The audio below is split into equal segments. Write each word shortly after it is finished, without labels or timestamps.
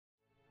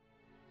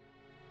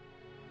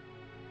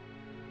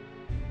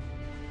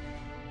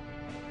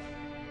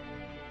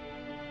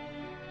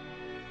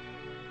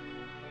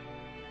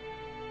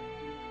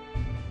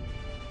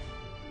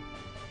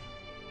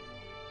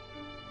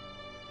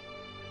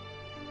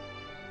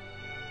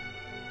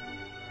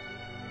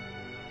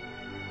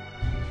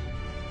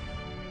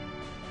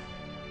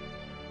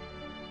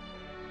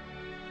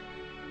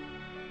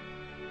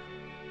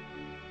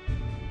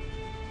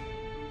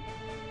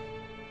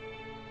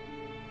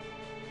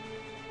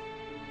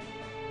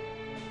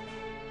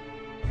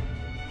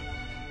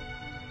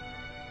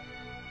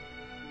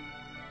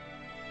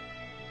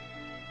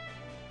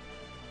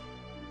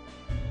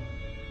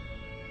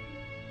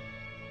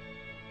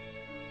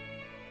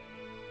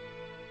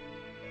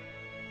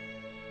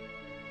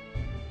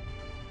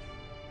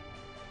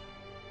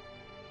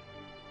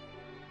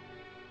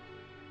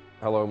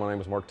Hello, my name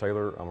is Mark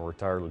Taylor. I'm a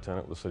retired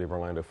lieutenant with the City of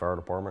Orlando Fire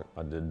Department.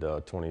 I did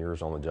 20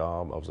 years on the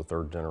job. I was a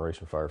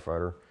third-generation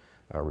firefighter.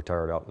 I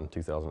retired out in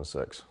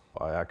 2006.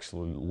 I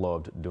actually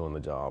loved doing the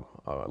job.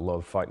 I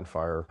loved fighting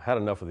fire. I had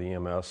enough of the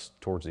EMS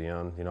towards the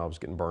end. I was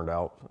getting burned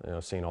out,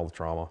 seeing all the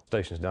trauma.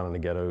 Stations down in the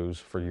ghettos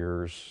for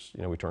years.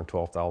 We turned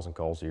 12,000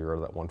 calls a year out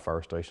of that one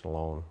fire station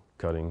alone.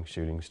 Cutting,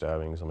 shooting,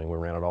 stabbings. We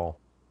ran it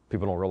all.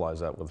 People don't realize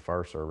that with the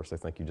fire service. They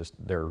think you just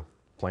there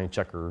playing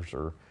checkers,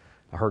 or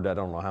I heard that I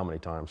don't know how many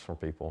times from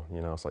people.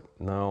 It's like,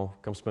 no,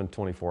 come spend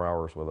 24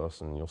 hours with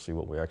us and you'll see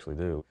what we actually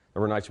do.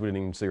 There were nights we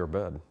didn't even see our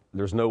bed.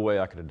 There's no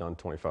way I could have done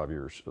 25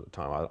 years at the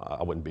time.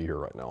 I wouldn't be here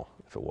right now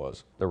if it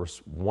was. There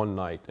was one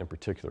night in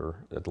particular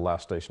at the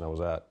last station I was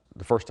at.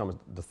 The first time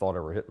the thought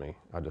ever hit me,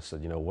 I just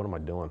said, what am I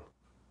doing?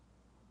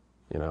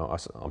 I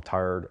said, I'm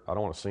tired. I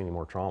don't want to see any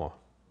more trauma.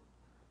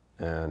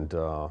 And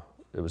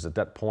it was at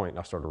that point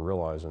I started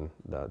realizing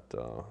that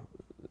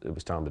it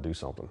was time to do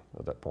something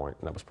at that point.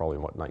 And that was probably,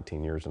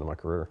 19 years into my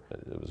career.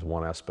 It was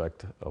one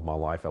aspect of my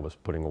life I was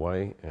putting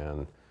away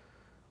and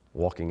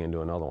walking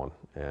into another one.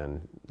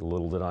 And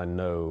little did I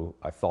know,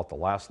 I thought the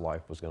last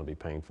life was going to be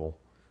painful.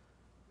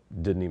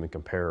 Didn't even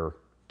compare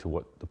to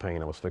what the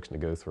pain I was fixing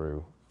to go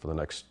through for the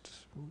next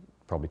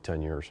probably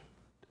 10 years.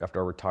 After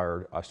I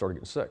retired, I started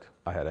getting sick.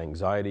 I had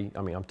anxiety.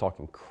 I'm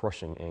talking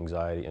crushing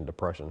anxiety and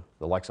depression,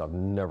 the likes I've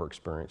never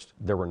experienced.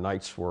 There were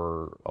nights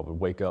where I would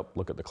wake up,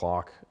 look at the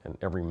clock, and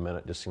every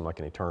minute just seemed like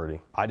an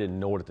eternity. I didn't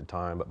know it at the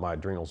time, but my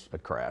adrenals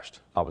had crashed.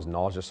 I was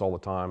nauseous all the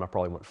time. I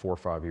probably went 4 or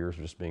 5 years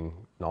of just being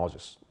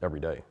nauseous every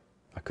day.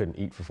 I couldn't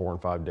eat for 4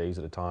 and 5 days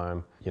at a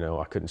time.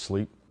 I couldn't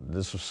sleep.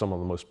 This was some of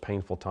the most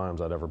painful times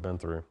I'd ever been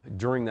through.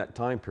 During that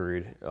time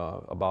period,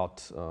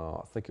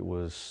 I think it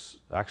was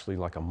actually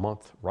like a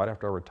month right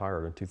after I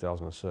retired in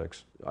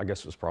 2006. I guess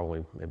it was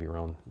probably maybe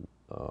around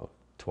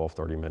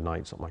 12:30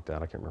 midnight, something like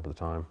that. I can't remember the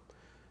time.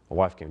 My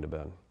wife came to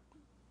bed.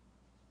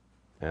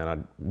 And I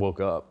woke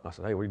up. I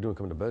said, hey, what are you doing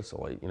coming to bed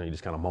so late? You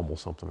just kind of mumble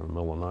something in the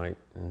middle of the night.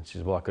 And she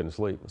said, well, I couldn't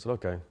sleep. I said,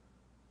 okay.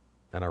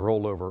 And I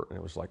rolled over, and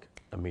it was like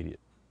immediate.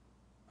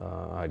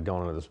 I'd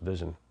gone into this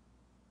vision,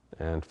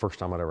 and first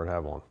time I'd ever had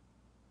one.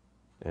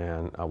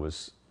 And I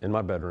was in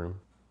my bedroom,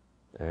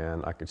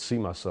 and I could see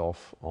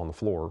myself on the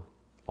floor,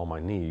 on my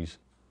knees,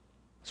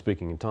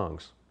 speaking in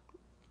tongues.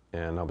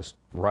 And I was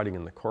writing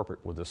in the carpet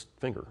with this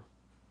finger.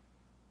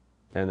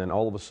 And then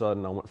all of a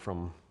sudden, I went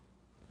from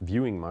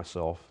viewing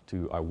myself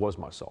to I was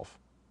myself.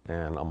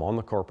 And I'm on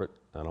the carpet,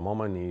 and I'm on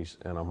my knees,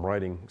 and I'm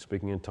writing,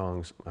 speaking in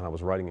tongues, and I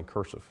was writing in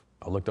cursive.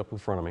 I looked up in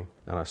front of me,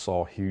 and I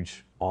saw a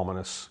huge,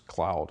 ominous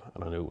cloud,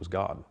 and I knew it was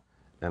God.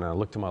 And I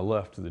looked to my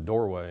left to the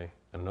doorway,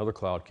 and another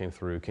cloud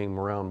came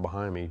around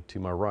behind me to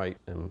my right,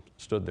 and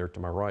stood there to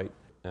my right.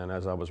 And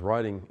as I was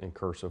writing in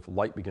cursive,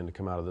 light began to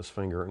come out of this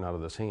finger and out of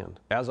this hand.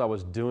 As I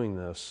was doing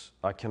this,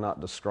 I cannot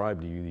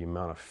describe to you the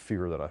amount of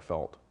fear that I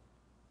felt.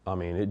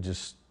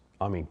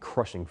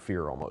 Crushing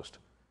fear almost.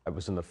 I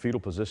was in the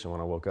fetal position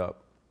when I woke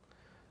up,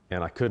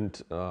 and I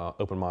couldn't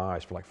open my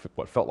eyes for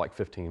what felt like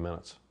 15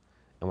 minutes.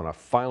 And when I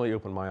finally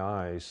opened my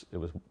eyes,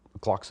 the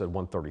clock said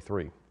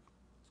 1:33.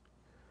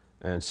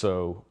 And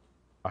so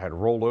I had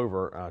rolled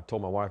over, and I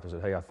told my wife, I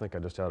said, hey, I think I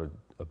just had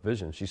a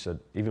vision. She said,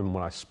 even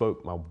when I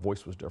spoke, my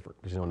voice was different.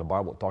 Because in the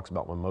Bible, it talks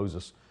about when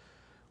Moses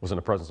was in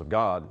the presence of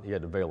God, he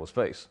had to veil his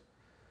face.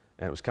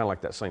 And it was kind of like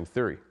that same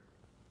theory.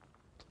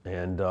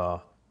 And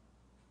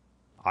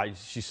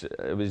she said,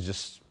 it was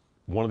just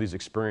one of these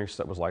experiences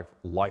that was like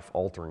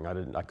life-altering.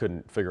 I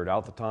couldn't figure it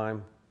out at the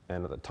time.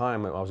 And at the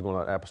time, I was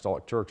going to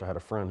Apostolic Church. I had a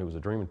friend who was a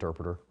dream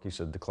interpreter. He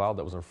said, the cloud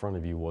that was in front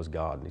of you was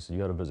God. And he said,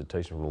 you had a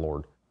visitation from the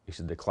Lord. He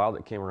said, the cloud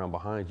that came around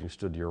behind you and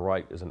stood to your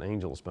right is an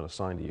angel that's been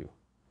assigned to you.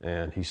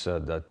 And he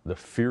said that the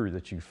fear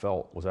that you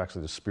felt was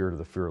actually the spirit of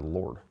the fear of the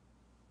Lord.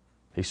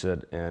 He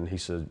said,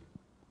 the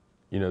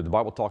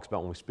Bible talks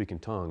about when we speak in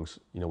tongues,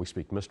 we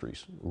speak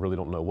mysteries. We really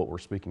don't know what we're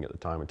speaking at the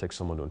time. It takes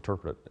someone to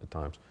interpret it at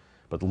times.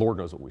 But the Lord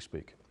knows what we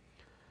speak.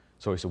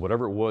 So he said,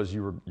 whatever it was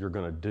you're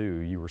going to do,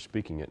 you were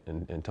speaking it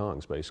in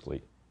tongues,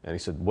 basically. And he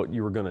said, what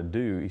you were going to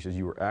do, he says,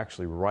 you were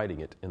actually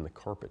writing it in the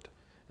carpet.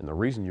 And the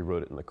reason you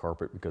wrote it in the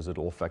carpet, because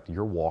it'll affect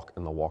your walk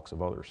and the walks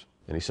of others.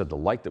 And he said, the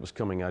light that was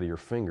coming out of your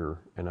finger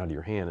and out of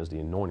your hand is the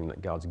anointing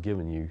that God's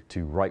given you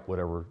to write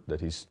whatever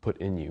that he's put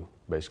in you,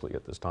 basically,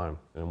 at this time.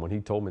 And when he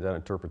told me that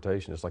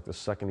interpretation, it's like the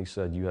second he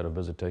said you had a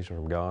visitation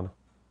from God,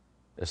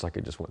 it's like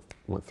it just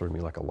went through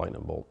me like a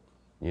lightning bolt.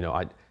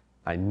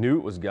 I knew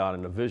it was God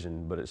in a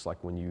vision, but it's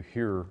like when you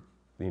hear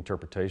the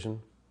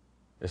interpretation,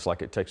 it's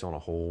like it takes on a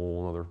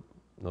whole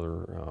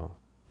another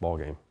ball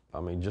game.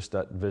 Just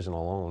that vision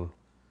alone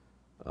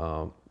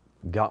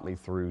got me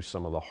through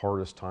some of the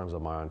hardest times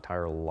of my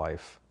entire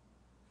life.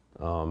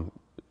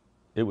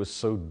 It was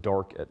so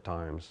dark at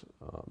times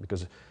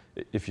because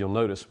if you'll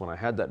notice, when I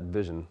had that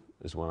vision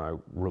is when I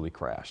really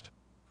crashed.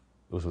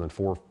 It was within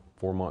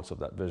four months of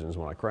that vision is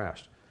when I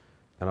crashed.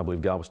 And I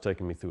believe God was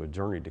taking me through a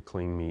journey to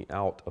clean me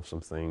out of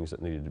some things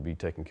that needed to be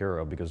taken care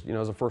of. Because,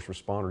 as a first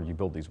responder, you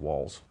build these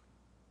walls,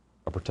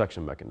 a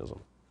protection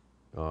mechanism.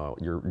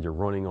 You're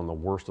running on the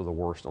worst of the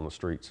worst on the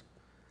streets.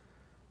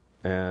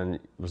 And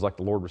it was like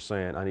the Lord was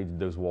saying, I needed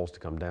those walls to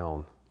come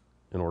down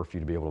in order for you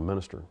to be able to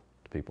minister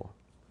to people.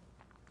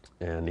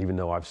 And even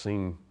though I've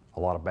seen a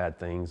lot of bad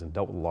things and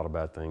dealt with a lot of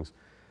bad things,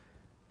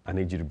 I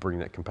need you to bring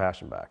that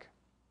compassion back.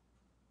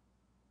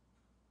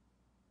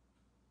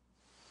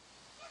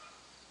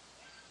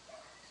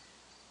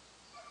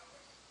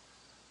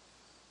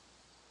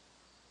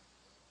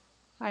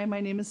 Hi,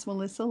 my name is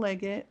Melissa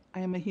Leggett. I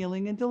am a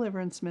healing and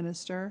deliverance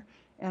minister,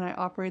 and I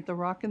operate the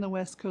Rock in the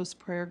West Coast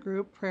Prayer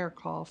Group prayer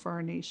call for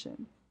our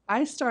nation.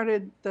 I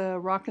started the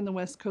Rock in the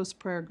West Coast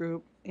Prayer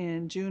Group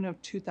in June of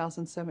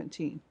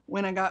 2017,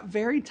 when I got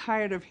very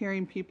tired of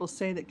hearing people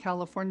say that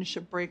California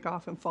should break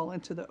off and fall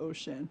into the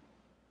ocean.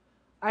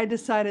 I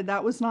decided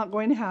that was not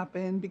going to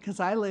happen because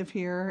I live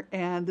here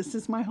and this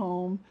is my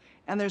home,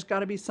 and there's got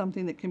to be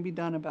something that can be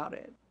done about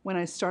it. When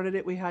I started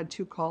it, we had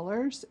 2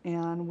 callers,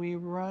 and we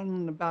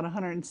run about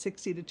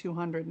 160 to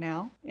 200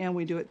 now, and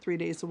we do it 3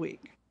 days a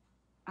week.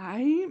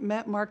 I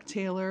met Mark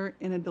Taylor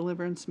in a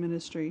deliverance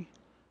ministry.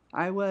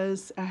 I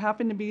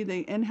happened to be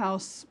the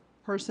in-house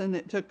person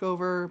that took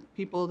over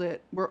people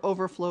that were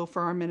overflow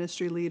for our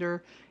ministry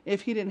leader.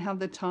 If he didn't have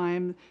the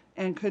time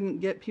and couldn't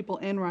get people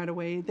in right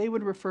away, they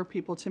would refer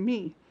people to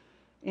me.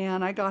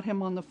 And I got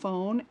him on the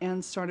phone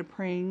and started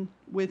praying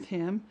with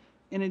him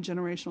in a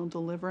generational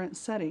deliverance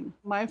setting.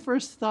 My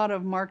first thought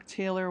of Mark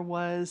Taylor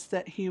was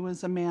that he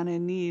was a man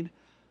in need.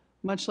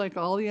 Much like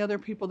all the other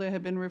people that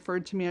have been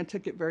referred to me, I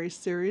took it very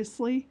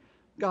seriously.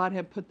 God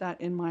had put that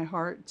in my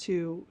heart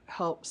to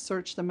help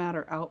search the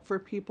matter out for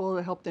people,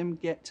 to help them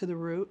get to the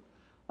root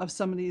of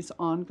some of these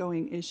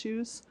ongoing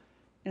issues.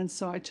 And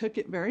so I took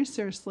it very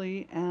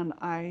seriously, and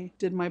I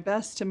did my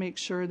best to make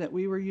sure that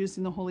we were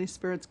using the Holy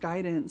Spirit's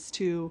guidance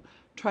to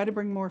try to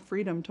bring more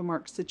freedom to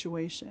Mark's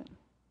situation.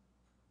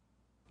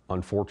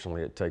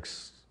 Unfortunately, it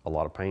takes a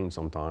lot of pain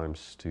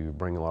sometimes to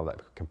bring a lot of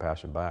that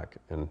compassion back.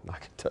 And I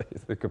can tell you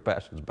the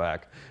compassion's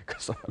back,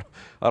 because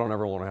I don't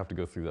ever want to have to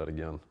go through that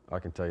again. I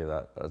can tell you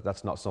that.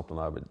 That's not something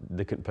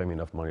they couldn't pay me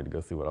enough money to go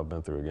through what I've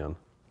been through again.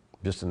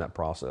 Just in that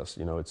process,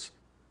 you know, it's,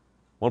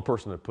 one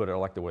person that put it, I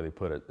like the way they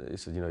put it, he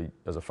said, you know,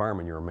 as a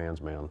fireman, you're a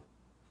man's man.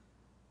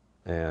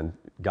 And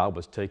God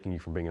was taking you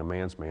from being a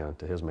man's man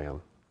to his man.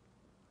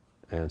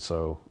 And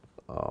so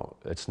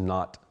it's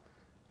not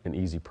an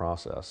easy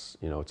process.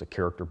 You know, it's a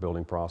character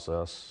building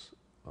process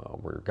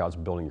where God's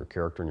building your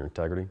character and your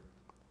integrity.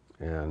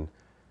 And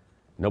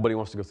nobody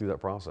wants to go through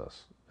that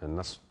process. And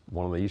that's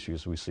one of the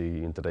issues we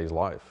see in today's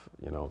life,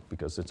 you know,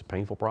 because it's a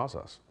painful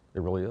process. It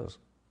really is.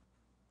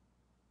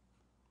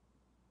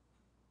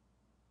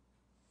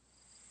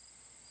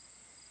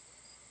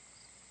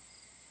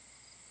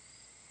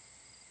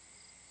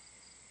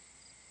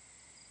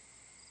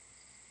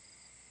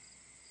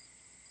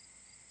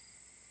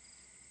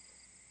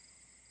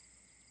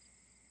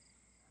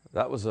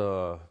 That was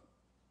a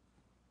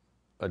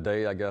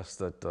day, I guess,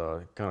 that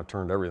kind of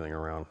turned everything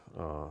around.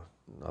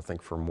 I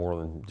think for more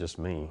than just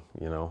me,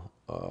 you know.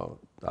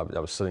 I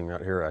was sitting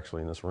right here,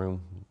 actually, in this room,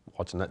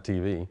 watching that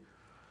TV,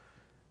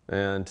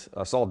 and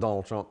I saw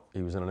Donald Trump.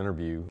 He was in an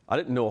interview. I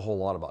didn't know a whole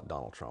lot about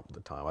Donald Trump at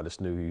the time. I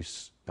just knew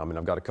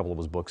I've got a couple of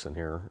his books in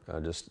here. I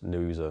just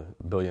knew he's a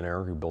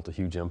billionaire who built a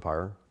huge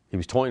empire. He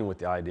was toying with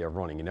the idea of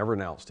running. He never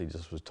announced, he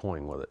just was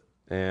toying with it.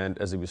 And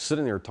as he was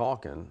sitting there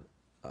talking,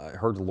 I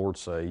heard the Lord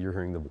say, "You're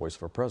hearing the voice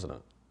of a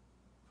president."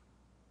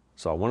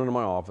 So I went into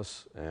my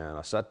office and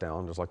I sat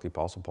down, just like the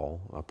Apostle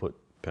Paul. I put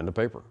pen to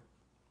paper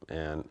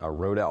and I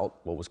wrote out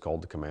what was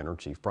called the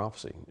Commander-in-Chief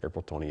Prophecy,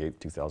 April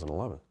 28,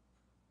 2011.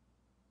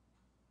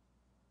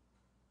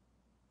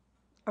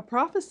 A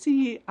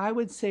prophecy, I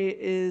would say,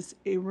 is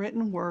a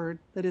written word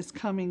that is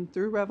coming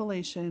through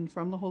revelation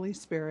from the Holy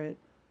Spirit,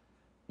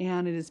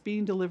 and it is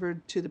being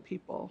delivered to the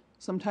people.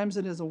 Sometimes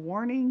it is a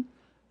warning,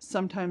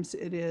 sometimes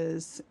it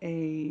is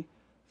a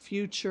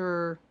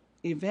future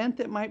event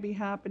that might be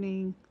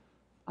happening,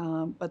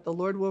 but the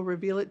Lord will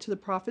reveal it to the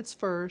prophets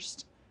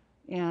first,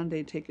 and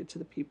they take it to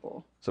the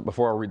people. So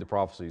before I read the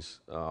prophecies,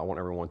 I want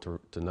everyone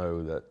to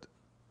know that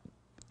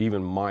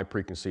even my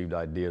preconceived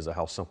ideas of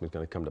how something's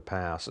going to come to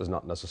pass is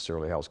not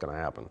necessarily how it's going to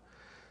happen.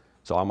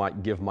 So I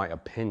might give my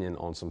opinion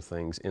on some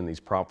things in these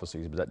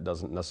prophecies, but that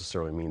doesn't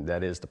necessarily mean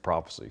that is the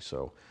prophecy.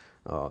 So,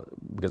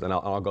 and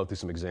I'll go through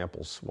some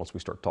examples once we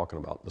start talking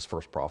about this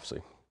first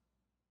prophecy.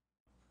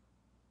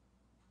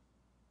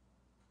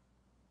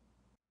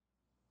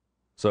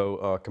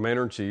 So,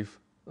 Commander-in-Chief,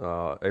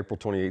 April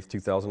 28th,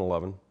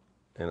 2011,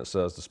 and it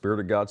says, "The Spirit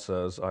of God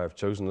says, I have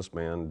chosen this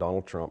man,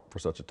 Donald Trump, for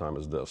such a time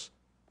as this.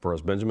 For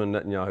as Benjamin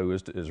Netanyahu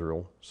is to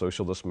Israel, so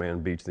shall this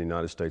man be to the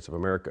United States of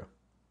America.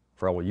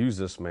 For I will use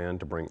this man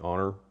to bring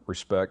honor,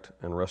 respect,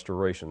 and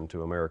restoration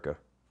to America.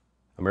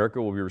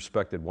 America will be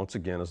respected once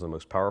again as the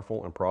most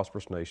powerful and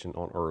prosperous nation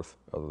on earth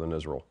other than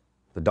Israel.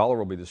 The dollar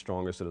will be the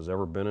strongest it has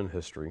ever been in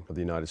history of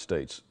the United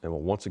States and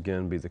will once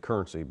again be the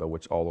currency by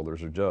which all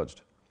others are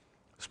judged.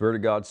 The Spirit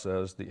of God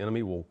says, the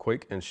enemy will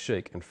quake and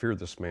shake and fear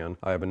this man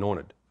I have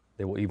anointed.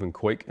 They will even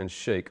quake and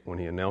shake when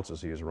he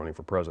announces he is running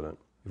for president.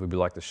 It will be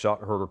like the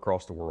shot heard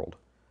across the world.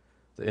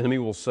 The enemy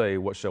will say,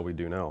 what shall we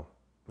do now?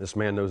 This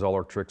man knows all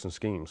our tricks and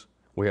schemes.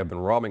 We have been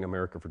robbing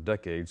America for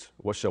decades.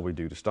 What shall we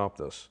do to stop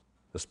this?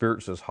 The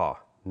Spirit says, ha,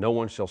 no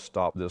one shall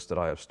stop this that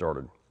I have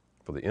started.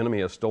 For the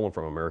enemy has stolen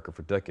from America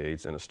for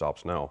decades, and it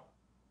stops now.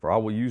 For I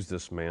will use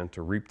this man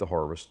to reap the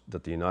harvest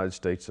that the United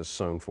States has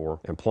sown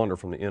for, and plunder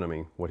from the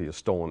enemy what he has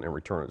stolen, and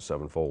return it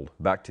sevenfold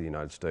back to the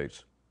United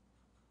States.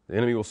 The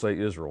enemy will say,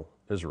 Israel,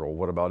 Israel,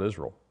 what about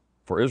Israel?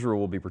 For Israel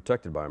will be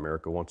protected by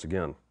America once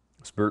again.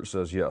 The Spirit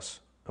says, yes,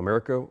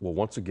 America will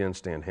once again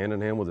stand hand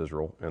in hand with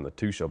Israel, and the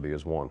two shall be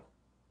as one.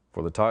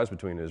 For the ties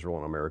between Israel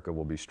and America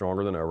will be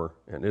stronger than ever,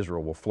 and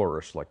Israel will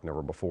flourish like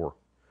never before.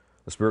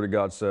 The Spirit of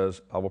God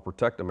says, I will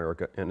protect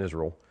America and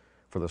Israel,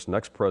 for this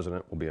next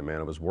president will be a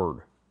man of his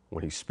word.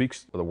 When he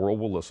speaks, the world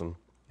will listen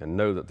and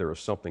know that there is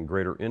something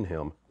greater in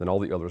him than all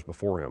the others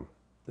before him.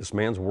 This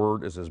man's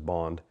word is his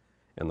bond,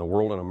 and the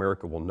world and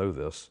America will know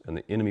this, and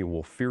the enemy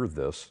will fear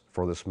this,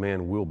 for this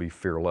man will be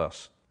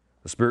fearless.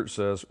 The Spirit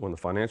says, when the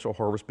financial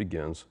harvest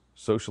begins,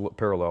 so shall it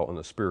parallel in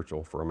the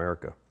spiritual for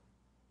America.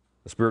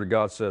 The Spirit of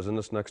God says in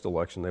this next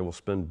election, they will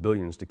spend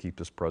billions to keep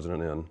this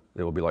president in.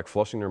 They will be like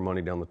flushing their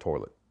money down the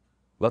toilet.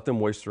 Let them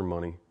waste their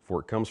money,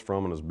 for it comes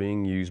from and is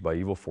being used by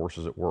evil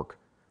forces at work.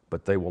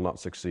 But they will not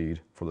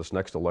succeed, for this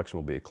next election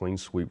will be a clean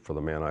sweep for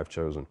the man I have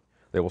chosen.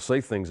 They will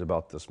say things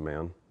about this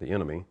man, the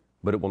enemy,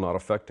 but it will not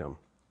affect him.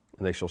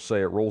 And they shall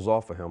say it rolls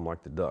off of him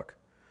like the duck.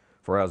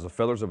 For as the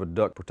feathers of a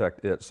duck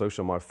protect it, so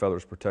shall my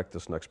feathers protect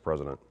this next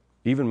president.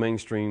 Even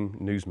mainstream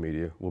news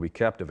media will be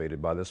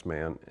captivated by this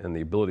man and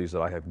the abilities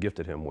that I have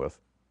gifted him with.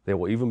 They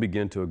will even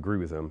begin to agree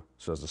with him,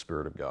 says the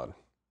Spirit of God.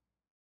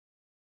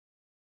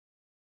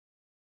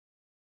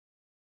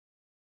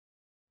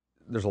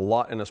 There's a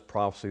lot in this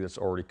prophecy that's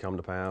already come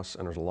to pass,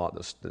 and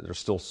there's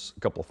still a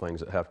couple of things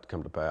that have to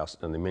come to pass,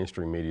 and the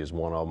mainstream media is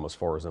one of them as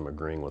far as them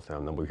agreeing with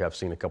him. And we have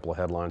seen a couple of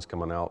headlines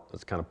coming out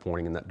that's kind of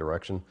pointing in that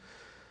direction.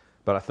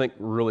 But I think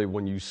really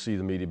when you see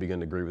the media begin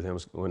to agree with him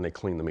is when they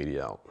clean the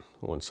media out.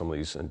 When some of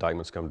these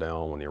indictments come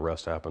down, when the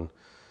arrests happen,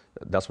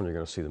 that's when you're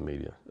going to see the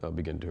media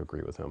begin to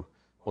agree with him.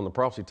 When the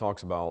prophecy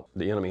talks about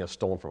the enemy has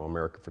stolen from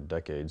America for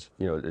decades,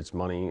 you know, it's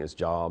money, it's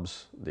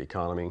jobs, the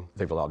economy.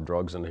 They've allowed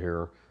drugs into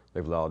here.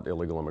 They've allowed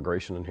illegal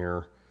immigration in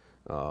here.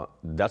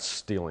 That's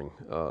stealing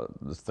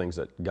the things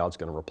that God's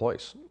going to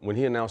replace. When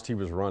he announced he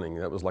was running,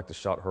 that was like the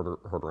shot heard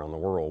around the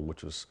world,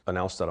 which was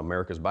announced that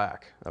America's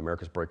back.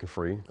 America's breaking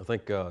free. I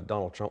think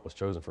Donald Trump was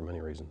chosen for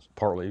many reasons.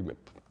 Partly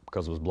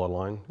because of his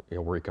bloodline, you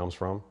know, where he comes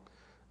from.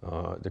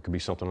 There could be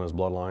something in his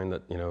bloodline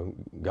that, you know,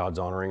 God's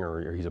honoring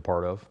or he's a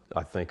part of.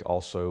 I think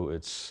also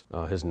it's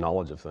his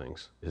knowledge of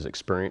things, his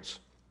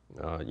experience.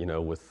 You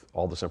know, with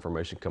all this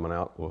information coming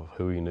out, with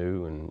who he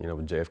knew, and you know,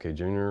 with JFK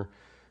Jr.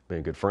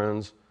 being good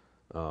friends,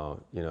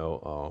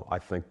 I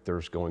think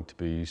there's going to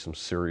be some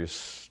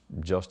serious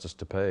justice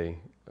to pay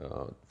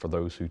for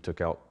those who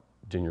took out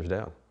Junior's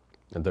dad,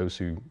 and those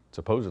who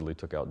supposedly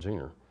took out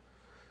Junior.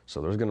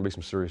 So there's going to be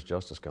some serious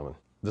justice coming.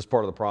 This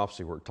part of the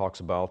prophecy where it talks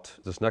about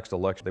this next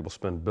election, they will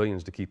spend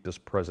billions to keep this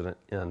president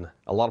in.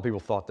 A lot of people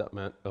thought that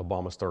meant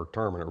Obama's third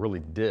term, and it really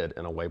did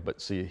in a way.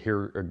 But see,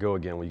 here go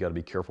again, you got to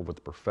be careful with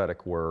the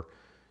prophetic, where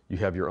you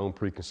have your own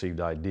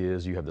preconceived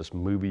ideas. You have this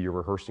movie you're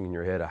rehearsing in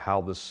your head of how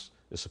this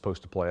is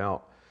supposed to play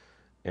out.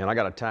 And I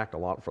got attacked a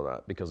lot for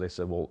that because they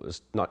said, well,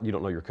 it's not, you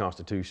don't know your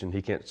Constitution.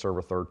 He can't serve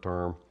a third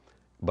term.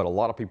 But a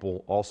lot of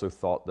people also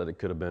thought that it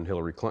could have been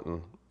Hillary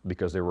Clinton,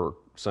 because they were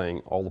saying,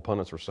 all the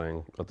pundits were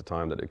saying at the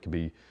time, that it could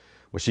be,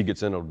 when she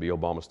gets in, it'll be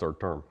Obama's third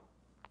term.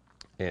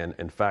 And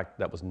in fact,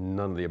 that was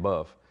none of the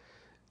above.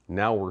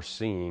 Now we're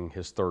seeing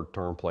his third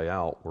term play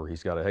out, where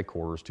he's got a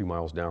headquarters 2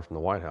 miles down from the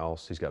White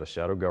House. He's got a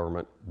shadow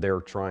government. They're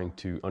trying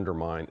to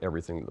undermine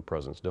everything that the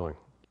president's doing.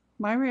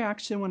 My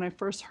reaction when I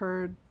first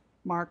heard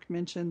Mark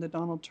mention the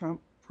Donald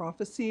Trump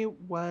prophecy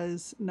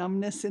was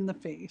numbness in the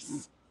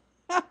face.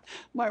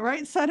 My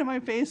right side of my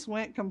face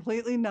went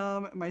completely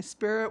numb. My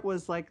spirit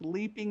was like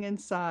leaping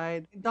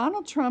inside.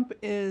 Donald Trump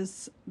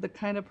is the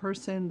kind of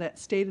person that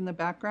stayed in the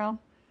background.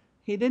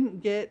 He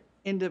didn't get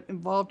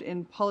involved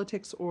in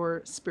politics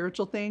or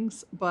spiritual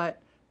things,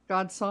 but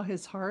God saw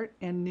his heart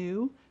and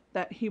knew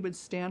that he would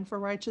stand for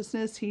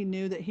righteousness. He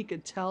knew that he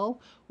could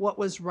tell what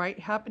was right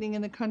happening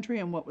in the country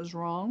and what was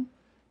wrong.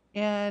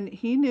 And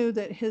he knew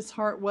that his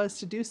heart was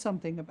to do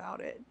something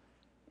about it.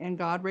 And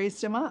God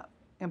raised him up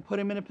and put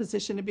him in a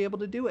position to be able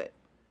to do it.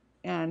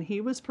 And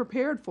he was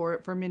prepared for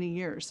it for many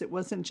years. It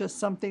wasn't just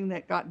something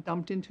that got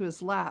dumped into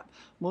his lap.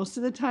 Most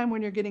of the time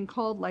when you're getting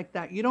called like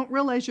that, you don't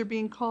realize you're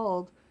being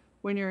called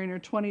when you're in your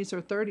 20s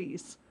or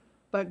 30s.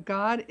 But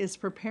God is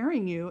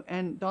preparing you,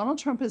 and Donald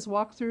Trump has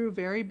walked through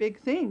very big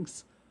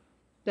things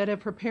that have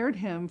prepared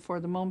him for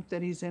the moment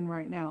that he's in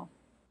right now.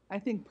 I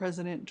think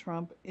President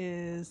Trump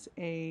is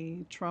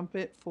a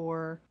trumpet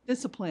for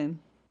discipline,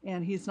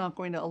 and he's not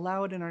going to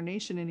allow it in our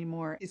nation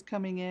anymore. He's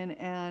coming in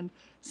and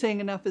saying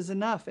enough is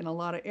enough. In a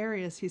lot of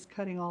areas, he's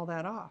cutting all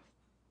that off.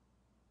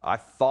 I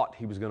thought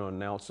he was going to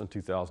announce in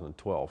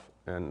 2012,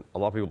 and a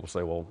lot of people will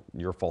say, well,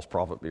 you're a false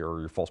prophet, or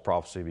you're false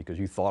prophecy because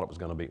you thought it was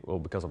going to be. Well,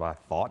 because of I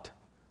thought.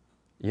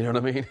 You know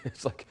what I mean?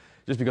 It's like,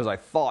 just because I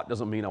thought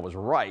doesn't mean I was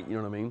right, you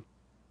know what I mean?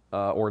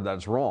 Or that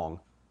it's wrong.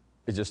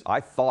 It's just, I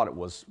thought it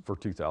was for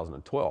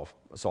 2012.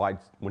 So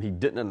when he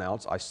didn't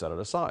announce, I set it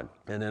aside.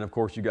 And then of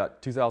course you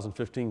got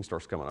 2015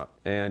 starts coming up,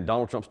 and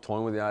Donald Trump's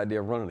toying with the idea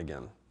of running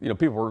again. You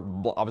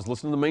know, I was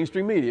listening to the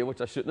mainstream media,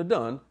 which I shouldn't have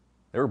done.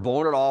 They were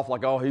blowing it off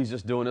like, oh, he's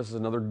just doing this as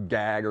another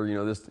gag,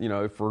 or, this,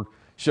 for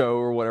show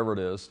or whatever it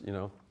is,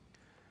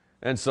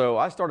 And so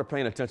I started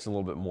paying attention a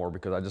little bit more,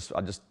 because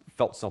I just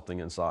felt something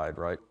inside,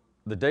 right?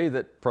 The day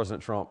that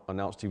President Trump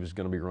announced he was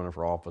going to be running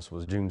for office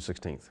was June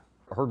 16th.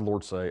 I heard the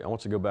Lord say, I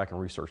want you to go back and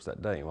research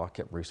that day. Well, I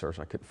kept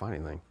researching, I couldn't find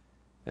anything.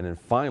 And then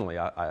finally,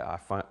 I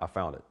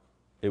found it.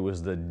 It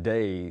was the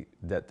day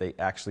that they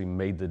actually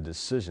made the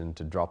decision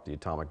to drop the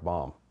atomic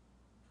bomb.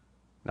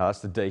 Now, that's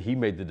the day he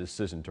made the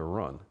decision to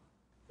run.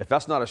 If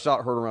that's not a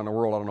shot heard around the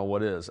world, I don't know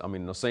what is. I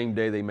mean, the same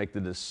day they make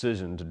the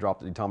decision to drop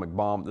the atomic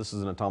bomb, this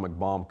is an atomic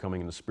bomb coming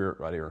in the spirit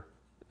right here,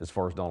 as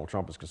far as Donald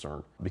Trump is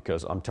concerned.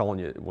 Because I'm telling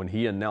you, when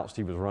he announced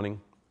he was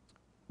running,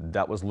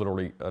 that was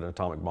literally an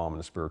atomic bomb in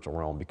the spiritual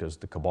realm, because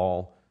the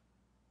cabal,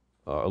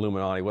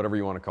 Illuminati, whatever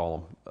you want to call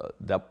them,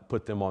 that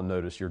put them on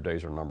notice. Your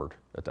days are numbered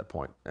at that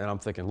point. And I'm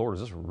thinking, Lord, is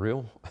this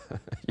real?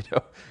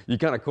 You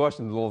kind of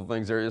question the little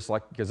things there. It's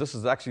like, because this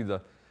is actually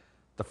the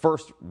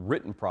first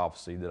written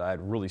prophecy that I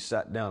had really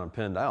sat down and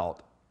penned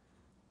out.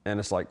 And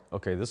it's like,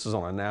 okay, this is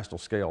on a national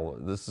scale.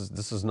 This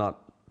is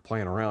not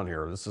playing around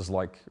here. This is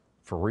like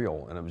for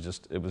real. And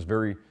it was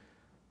very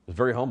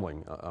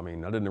humbling. I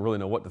mean, I didn't really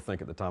know what to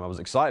think at the time. I was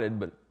excited,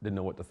 but didn't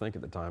know what to think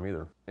at the time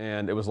either.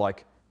 And it was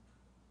like,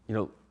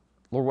 Lord,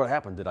 what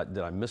happened? Did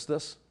I miss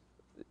this?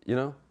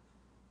 And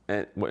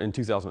in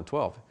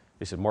 2012,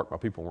 he said, Mark, my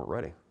people weren't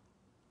ready.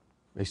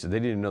 He said they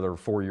needed another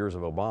 4 years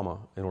of Obama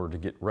in order to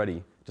get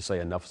ready to say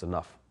enough's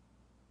enough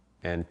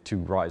and to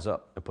rise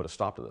up and put a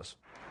stop to this.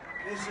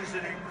 This is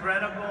an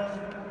incredible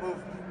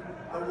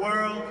movement. The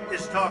world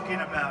is talking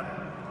about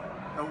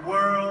it. The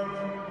world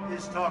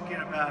is talking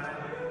about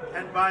it.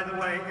 And by the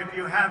way, if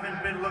you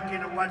haven't been looking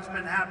at what's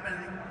been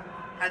happening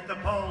at the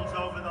polls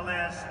over the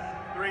last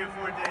 3 or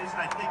 4 days,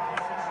 I think you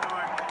should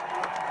start.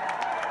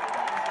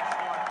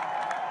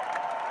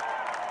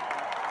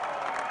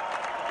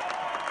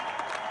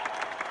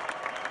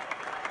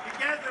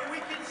 Together we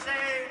can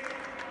save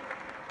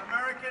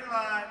American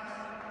lives,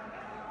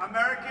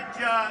 American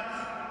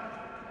jobs,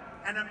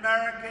 and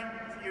American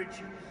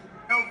futures.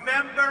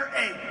 November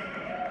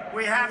 8th,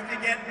 we have to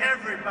get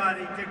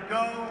everybody to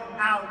go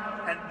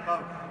out and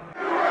vote.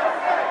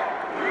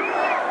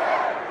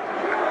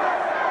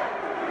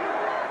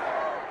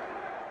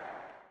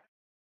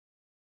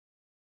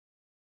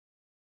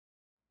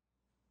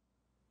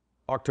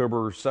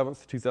 October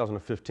 7th,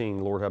 2015,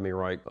 the Lord had me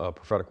write a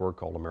prophetic word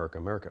called America,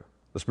 America.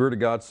 The Spirit of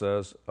God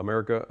says,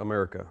 America,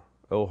 America,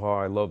 oh how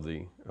I love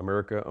thee.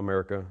 America,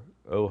 America,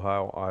 oh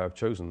how I have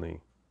chosen thee.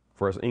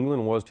 For as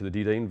England was to the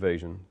D-Day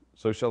invasion,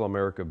 so shall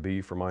America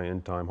be for my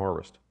end-time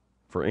harvest.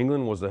 For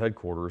England was the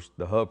headquarters,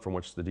 the hub from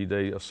which the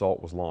D-Day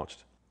assault was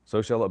launched.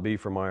 So shall it be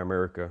for my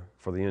America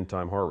for the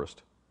end-time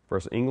harvest. For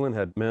as England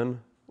had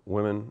men,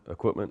 women,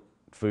 equipment,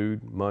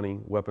 food, money,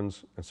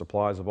 weapons, and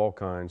supplies of all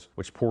kinds,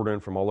 which poured in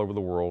from all over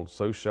the world,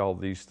 so shall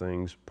these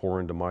things pour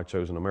into my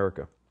chosen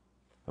America.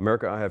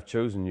 America, I have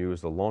chosen you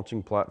as the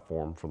launching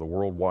platform for the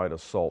worldwide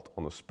assault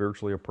on the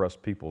spiritually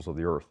oppressed peoples of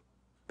the earth.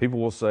 People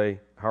will say,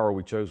 how are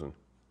we chosen?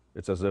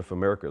 It's as if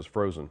America is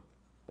frozen.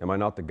 Am I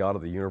not the God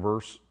of the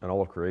universe and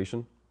all of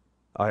creation?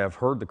 I have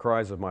heard the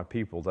cries of my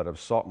people that have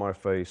sought my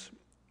face,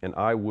 and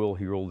I will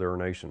heal their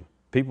nation.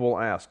 People will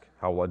ask,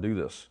 how will I do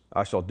this?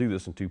 I shall do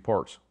this in 2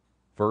 parts.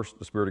 First,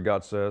 the Spirit of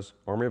God says,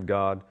 Army of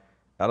God,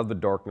 out of the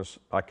darkness,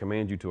 I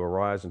command you to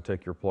arise and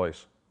take your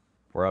place.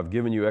 For I have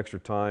given you extra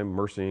time,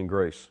 mercy, and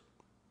grace.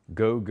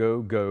 Go,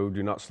 go, go,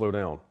 do not slow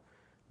down.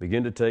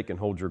 Begin to take and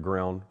hold your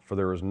ground, for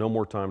there is no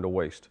more time to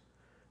waste.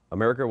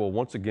 America will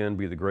once again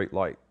be the great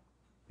light.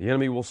 The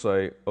enemy will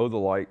say, oh, the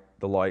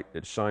light,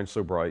 it shines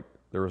so bright.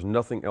 There is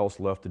nothing else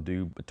left to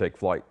do but take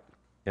flight.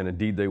 And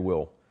indeed they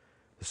will.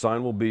 The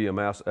sign will be a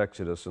mass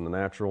exodus in the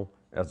natural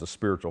as the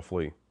spiritual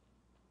flee.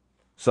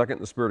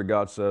 Second, the Spirit of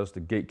God says, the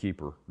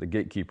gatekeeper,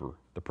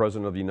 the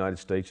President of the United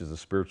States is the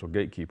spiritual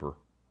gatekeeper.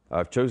 I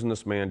have chosen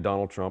this man,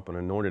 Donald Trump, and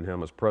anointed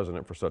him as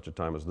president for such a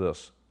time as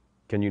this.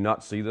 Can you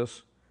not see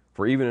this?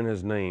 For even in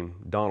his name,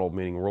 Donald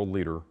meaning world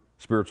leader,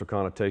 spiritual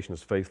connotation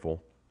is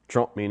faithful,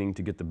 Trump meaning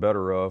to get the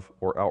better of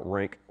or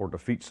outrank or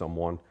defeat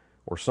someone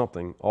or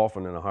something,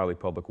 often in a highly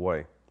public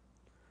way.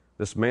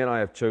 This man I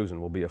have chosen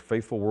will be a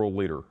faithful world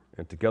leader,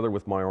 and together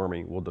with my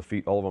army will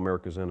defeat all of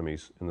America's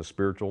enemies in the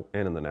spiritual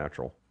and in the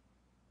natural.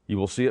 You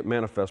will see it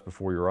manifest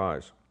before your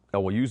eyes. I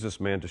will use this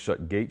man to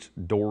shut gates,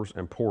 doors,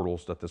 and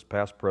portals that this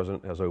past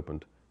president has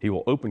opened. He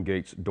will open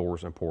gates,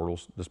 doors, and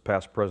portals this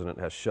past president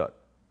has shut.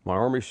 My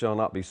army shall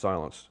not be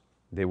silenced.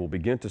 They will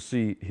begin to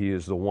see he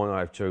is the one I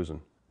have chosen.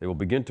 They will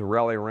begin to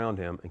rally around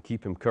him and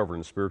keep him covered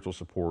in spiritual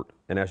support.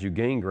 And as you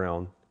gain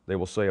ground, they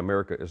will say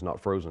America is not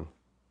frozen.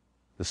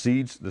 The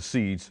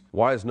seeds.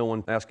 Why is no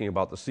one asking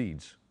about the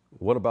seeds?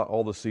 What about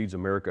all the seeds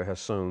America has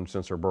sown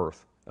since her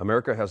birth?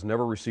 America has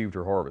never received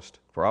her harvest,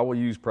 for I will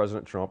use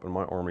President Trump and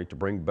my army to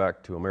bring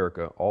back to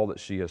America all that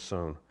she has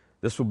sown.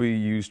 This will be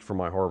used for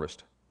my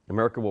harvest.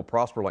 America will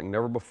prosper like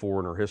never before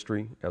in her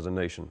history as a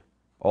nation.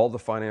 All the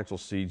financial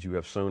seeds you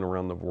have sown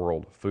around the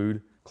world,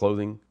 food,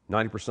 clothing,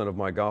 90% of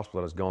my gospel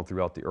that has gone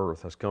throughout the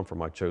earth has come from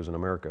my chosen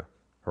America.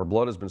 Her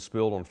blood has been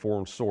spilled on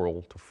foreign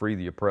soil to free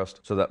the oppressed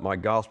so that my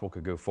gospel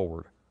could go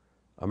forward.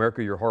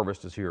 America, your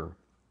harvest is here.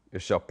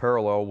 It shall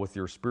parallel with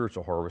your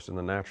spiritual harvest in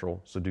the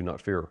natural, so do not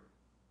fear.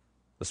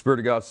 The Spirit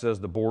of God says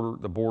the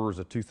border is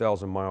a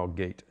 2,000-mile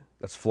gate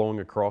that's flowing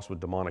across with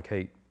demonic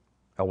hate.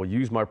 I will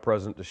use my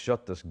presence to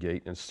shut this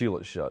gate and seal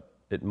it shut.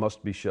 It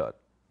must be shut.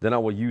 Then I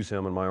will use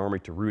him and my army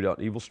to root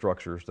out evil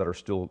structures that are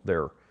still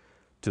there,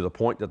 to the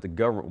point that the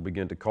government will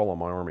begin to call on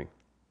my army.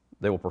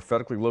 They will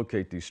prophetically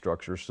locate these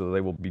structures so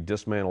they will be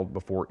dismantled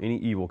before any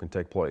evil can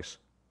take place.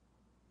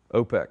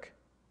 OPEC,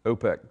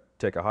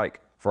 take a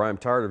hike, for I am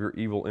tired of your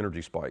evil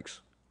energy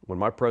spikes. When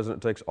my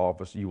president takes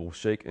office, you will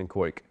shake and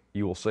quake.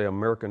 You will say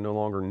America no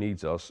longer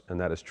needs us, and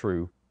that is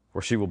true,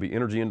 for she will be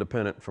energy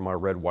independent from my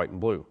red, white,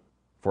 and blue.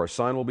 For a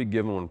sign will be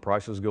given when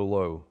prices go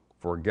low,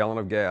 for a gallon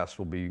of gas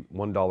will be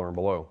 $1 and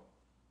below.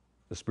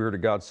 The Spirit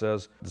of God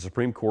says, the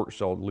Supreme Court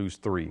shall lose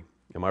 3,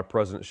 and my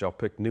president shall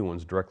pick new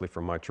ones directly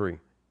from my tree.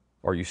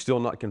 Are you still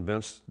not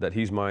convinced that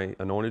he's my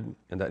anointed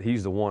and that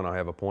he's the one I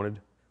have appointed?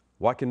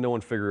 Why can no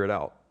one figure it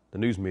out? The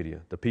news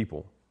media, the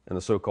people, and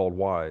the so-called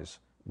wise.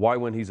 Why,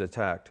 when he's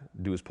attacked,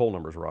 do his poll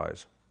numbers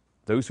rise?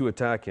 Those who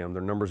attack him,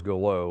 their numbers go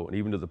low, and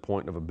even to the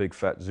point of a big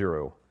fat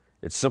 0.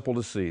 It's simple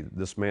to see that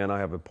this man I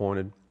have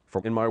appointed,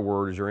 for in my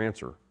word is your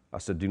answer. I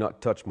said, do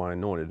not touch my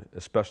anointed,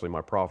 especially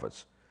my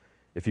prophets.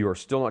 If you are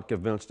still not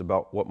convinced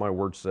about what my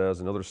word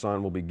says, another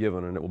sign will be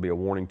given, and it will be a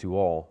warning to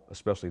all,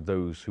 especially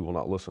those who will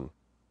not listen.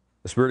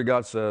 The Spirit of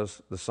God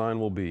says, the sign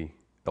will be,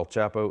 El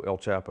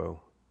Chapo,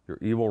 your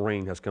evil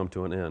reign has come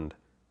to an end.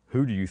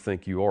 Who do you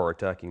think you are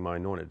attacking my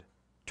anointed?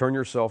 Turn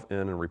yourself in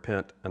and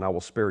repent, and I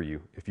will spare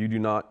you. If you do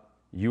not,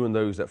 you and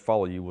those that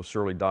follow you will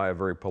surely die a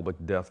very public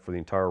death for the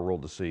entire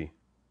world to see.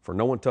 For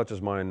no one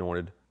touches my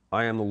anointed.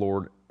 I am the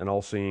Lord, an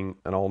all-seeing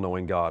and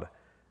all-knowing God.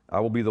 I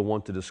will be the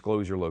one to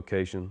disclose your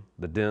location,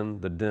 the den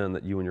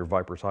that you and your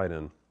vipers hide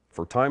in.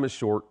 For time is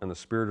short, and the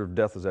spirit of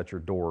death is at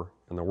your door,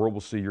 and the world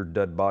will see your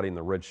dead body in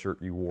the red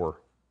shirt you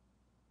wore.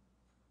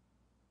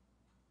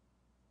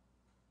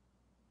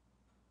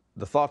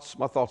 My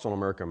thoughts on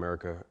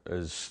America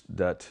is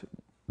that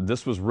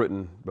this was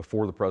written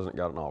before the president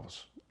got in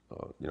office,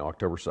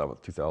 October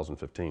 7th,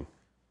 2015.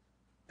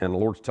 And the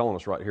Lord's telling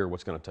us right here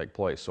what's going to take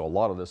place. So a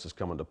lot of this is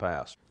coming to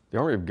pass. The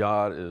army of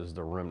God is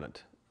the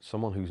remnant,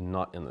 someone who's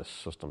not in this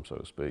system, so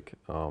to speak,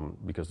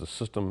 because the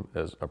system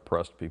has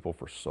oppressed people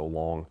for so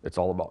long. It's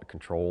all about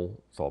control.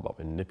 It's all about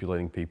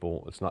manipulating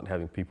people. It's not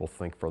having people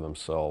think for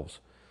themselves.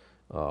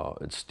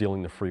 It's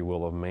stealing the free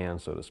will of man,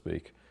 so to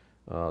speak.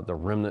 The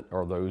remnant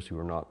are those who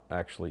are not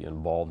actually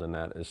involved in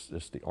that.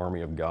 It's the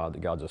army of God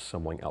that God's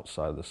assembling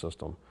outside of the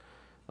system.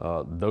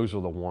 Those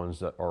are the ones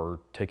that are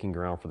taking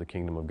ground for the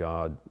kingdom of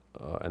God,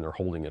 and they're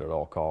holding it at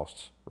all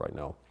costs right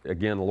now.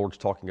 Again, the Lord's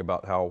talking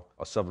about how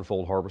a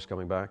sevenfold harvest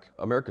coming back.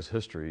 America's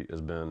history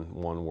has been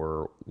one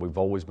where we've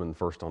always been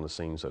first on the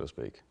scene, so to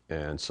speak.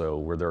 And so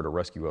we're there to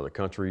rescue other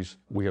countries.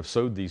 We have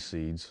sowed these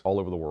seeds all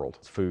over the world.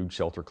 Food,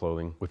 shelter,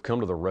 clothing. We've come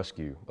to the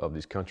rescue of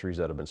these countries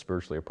that have been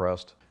spiritually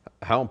oppressed.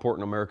 How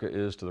important America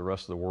is to the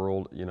rest of the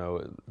world,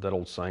 that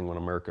old saying, when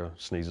America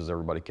sneezes,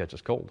 everybody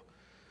catches cold.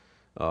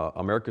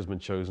 America's been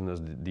chosen as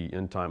the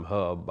end-time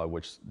hub by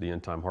which the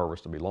end-time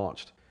harvest will be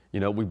launched.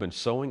 We've been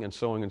sowing and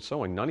sowing and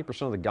sowing.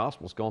 90% of the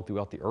gospel has gone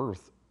throughout the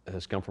earth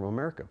has come from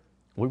America.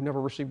 We've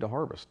never received a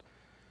harvest.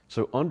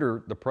 So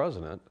under the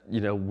president,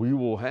 we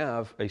will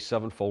have a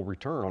sevenfold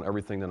return on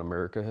everything that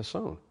America has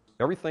sown.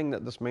 Everything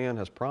that this man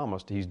has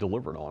promised, he's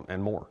delivered on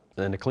and more.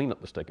 And the cleanup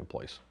that's taken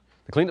place.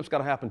 The cleanup's got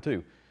to happen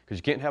too, because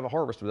you can't have a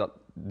harvest without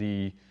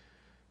the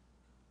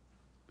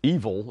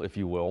evil, if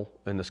you will,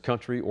 in this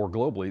country or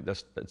globally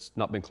that's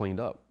not been cleaned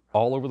up.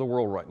 All over the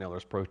world right now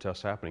there's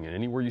protests happening, and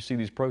anywhere you see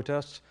these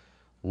protests,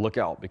 look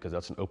out, because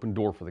that's an open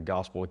door for the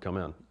gospel to come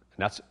in. And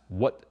that's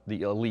what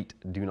the elite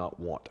do not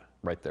want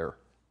right there.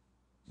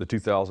 The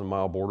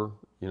 2,000-mile border,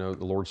 the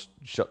Lord's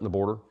shutting the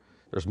border.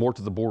 There's more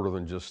to the border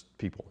than just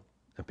people.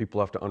 And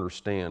people have to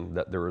understand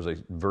that there is a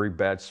very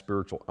bad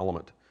spiritual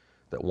element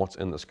that wants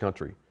in this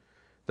country.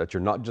 That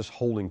you're not just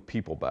holding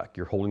people back,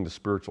 you're holding the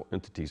spiritual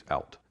entities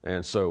out.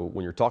 And so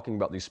when you're talking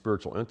about these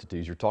spiritual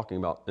entities, you're talking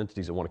about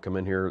entities that want to come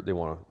in here, they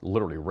want to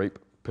literally rape,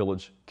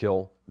 pillage,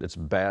 kill. It's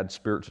bad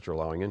spirits that you're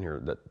allowing in here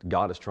that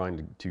God is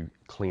trying to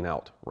clean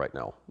out right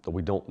now. That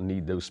we don't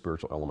need those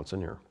spiritual elements in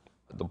here.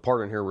 The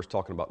part in here was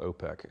talking about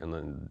OPEC, and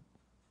then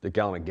the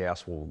gallon of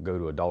gas will go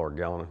to $1 a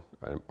gallon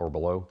or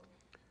below.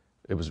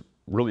 It was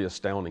really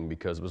astounding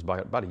because it was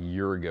about a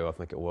year ago, I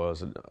think it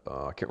was,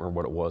 I can't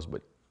remember what it was,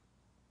 but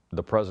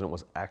the president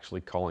was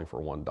actually calling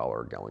for $1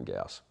 a gallon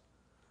gas.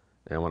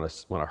 And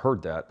when I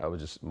heard that,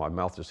 my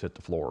mouth just hit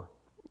the floor.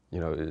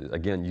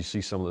 Again, you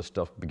see some of this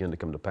stuff begin to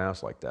come to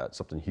pass like that,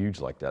 something huge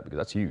like that, because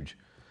that's huge.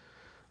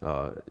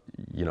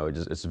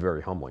 It's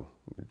very humbling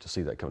to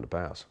see that come to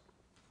pass.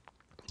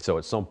 So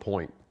at some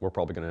point, we're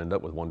probably going to end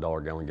up with $1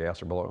 a gallon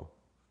gas or below.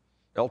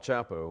 El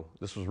Chapo,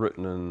 this was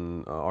written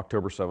in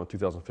October 7,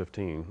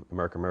 2015,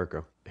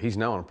 America. He's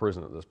now in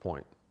prison at this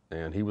point,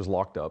 and he was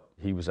locked up.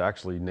 He was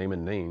actually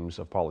naming names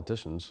of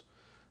politicians.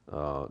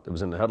 It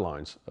was in the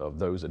headlines of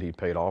those that he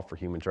paid off for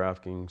human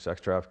trafficking,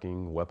 sex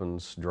trafficking,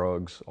 weapons,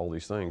 drugs, all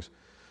these things.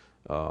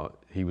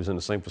 He was in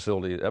the same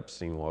facility that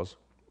Epstein was.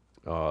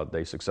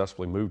 They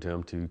successfully moved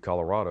him to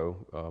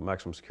Colorado,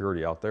 maximum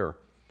security out there.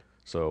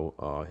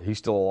 So he's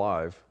still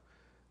alive,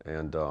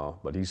 and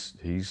but he's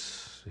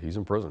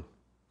in prison.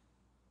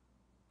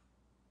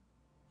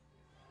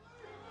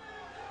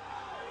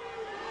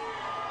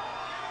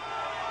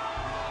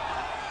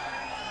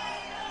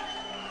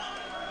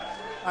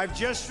 I've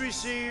just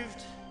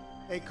received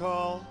a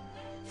call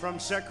from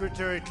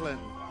Secretary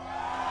Clinton.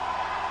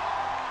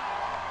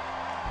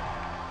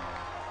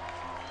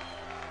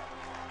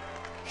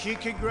 She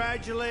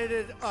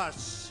congratulated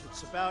us,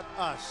 it's about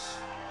us,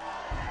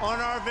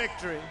 on our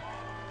victory.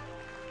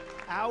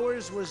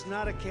 Ours was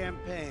not a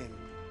campaign,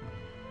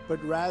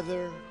 but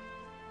rather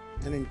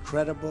an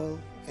incredible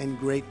and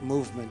great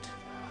movement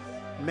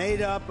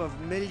made up of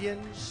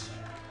millions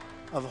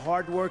of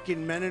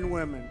hardworking men and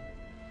women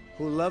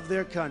who love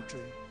their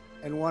country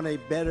and want a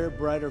better,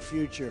 brighter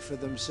future for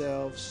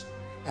themselves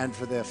and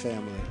for their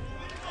family.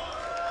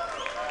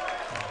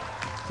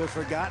 The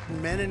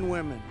forgotten men and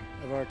women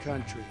of our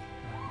country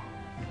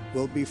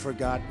will be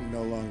forgotten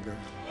no longer.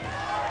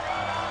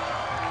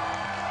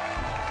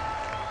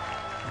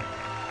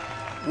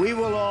 We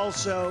will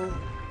also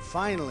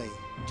finally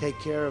take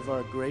care of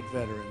our great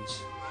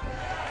veterans.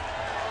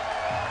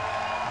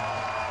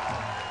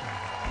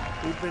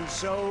 We've been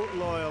so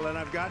loyal, and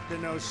I've gotten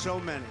to know so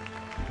many.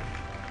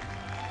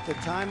 The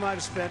time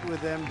I've spent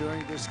with them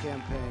during this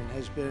campaign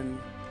has been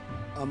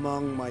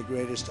among my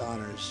greatest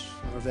honors.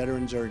 Our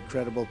veterans are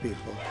incredible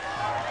people.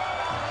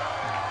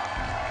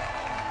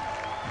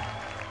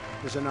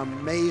 It was an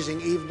amazing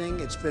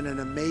evening. It's been an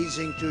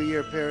amazing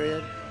 2-year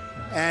period.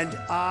 And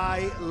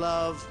I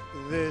love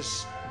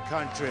this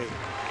country.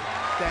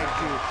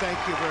 Thank you.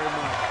 Thank you very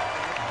much.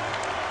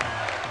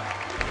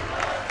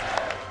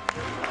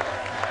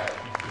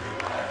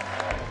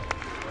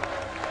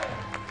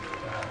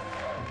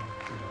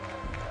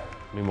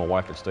 Me and my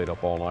wife had stayed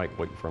up all night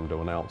waiting for him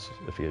to announce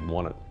if he had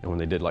won it. And when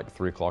they did, like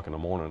 3 o'clock in the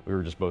morning, we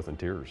were just both in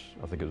tears.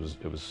 I think it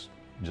was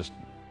just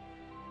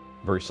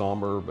very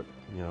somber, but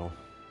you know,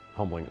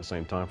 humbling at the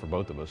same time for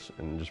both of us,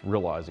 and just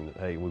realizing that,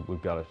 hey,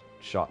 we've got a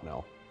shot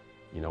now.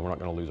 You know, we're not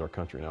going to lose our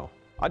country now.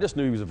 I just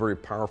knew he was a very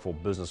powerful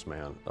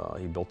businessman.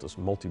 He built this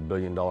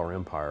multi-billion-dollar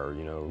empire,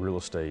 you know, real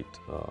estate,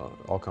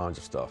 all kinds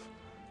of stuff.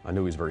 I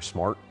knew he was very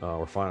smart.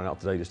 We're finding out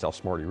today just how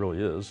smart he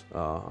really is.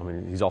 I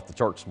mean, he's off the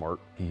chart smart.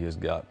 He has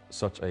got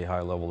such a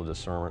high level of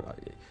discernment.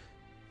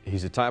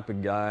 He's the type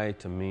of guy,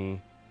 to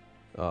me,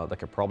 that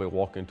could probably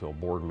walk into a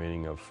board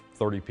meeting of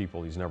 30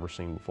 people he's never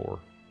seen before.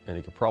 And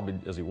he could probably,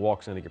 as he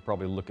walks in, he could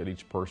probably look at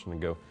each person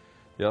and go,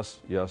 yes,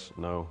 yes,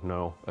 no,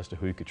 no, as to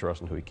who he could trust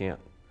and who he can't.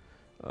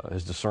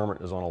 His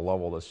discernment is on a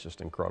level that's just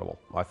incredible.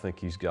 I think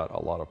he's got a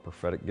lot of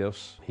prophetic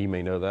gifts. He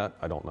may know that,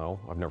 I don't know.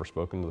 I've never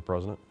spoken to the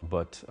president,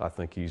 but I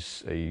think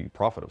he's a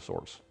prophet of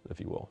sorts, if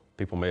you will.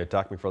 People may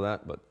attack me for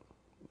that, but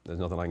there's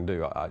nothing I can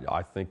do.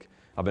 I think,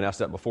 I've been asked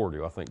that before,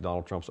 do I think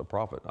Donald Trump's a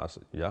prophet? I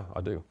said, yeah,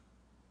 I do.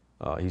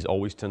 He's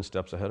always 10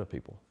 steps ahead of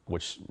people,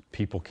 which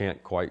people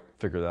can't quite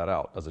figure that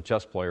out. As a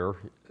chess player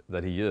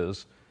that he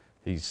is,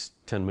 he's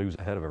 10 moves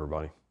ahead of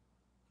everybody.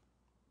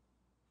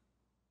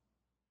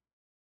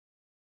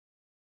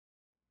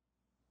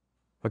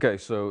 Okay,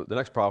 so the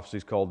next prophecy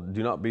is called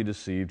Do Not Be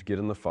Deceived, Get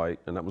in the Fight,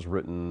 and that was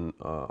written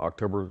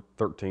October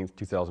 13th,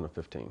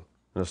 2015.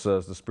 And it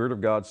says, the Spirit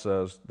of God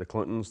says, the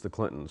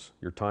Clintons,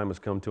 your time has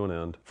come to an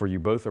end, for you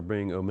both are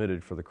being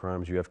omitted for the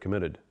crimes you have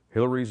committed.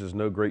 Hillary's is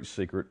no great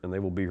secret, and they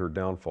will be her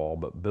downfall,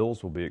 but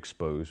Bill's will be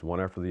exposed, one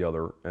after the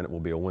other, and it will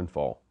be a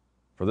windfall.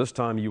 For this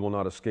time you will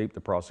not escape the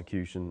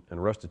prosecution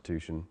and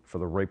restitution for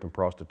the rape and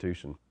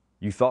prostitution.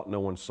 You thought no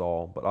one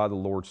saw, but I, the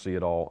Lord, see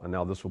it all, and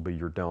now this will be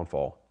your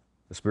downfall.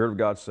 The Spirit of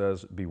God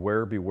says,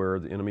 beware, beware,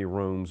 the enemy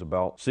roams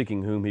about,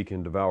 seeking whom he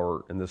can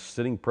devour, and this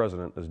sitting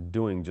president is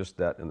doing just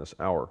that in this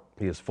hour.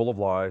 He is full of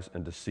lies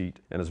and deceit,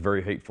 and is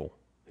very hateful.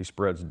 He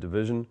spreads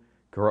division,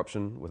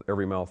 corruption with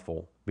every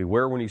mouthful.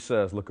 Beware when he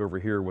says, look over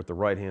here what the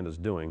right hand is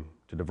doing,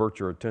 to divert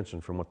your attention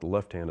from what the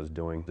left hand is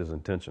doing, his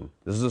intention.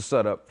 This is a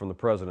setup from the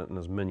president and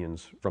his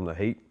minions, from the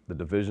hate, the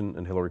division,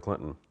 and Hillary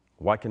Clinton.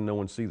 Why can no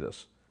one see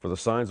this? For the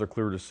signs are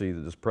clear to see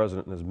that this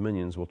president and his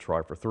minions will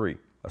try for 3.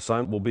 A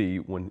sign will be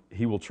when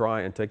he will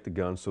try and take the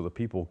gun so the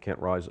people can't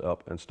rise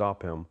up and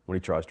stop him when he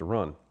tries to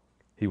run.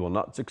 He will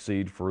not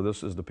succeed, for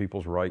this is the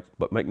people's right,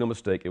 but make no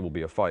mistake, it will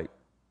be a fight.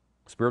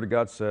 The Spirit of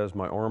God says,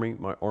 my army,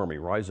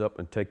 rise up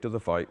and take to the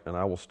fight, and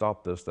I will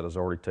stop this that has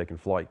already taken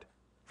flight.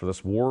 For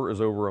this war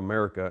is over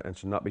America and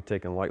should not be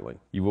taken lightly.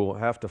 You will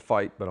have to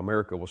fight, but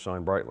America will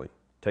shine brightly.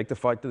 Take the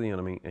fight to the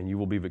enemy, and you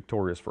will be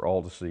victorious for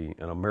all to see,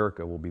 and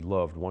America will be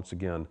loved once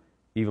again,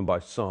 even by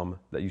some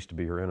that used to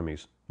be her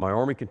enemies. My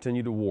army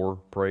continue to war,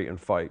 pray, and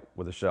fight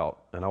with a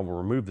shout, and I will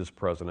remove this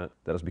president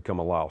that has become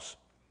a louse.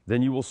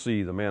 then you will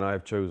see the man I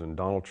have chosen,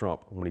 Donald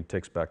Trump, when he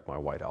takes back my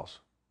White House.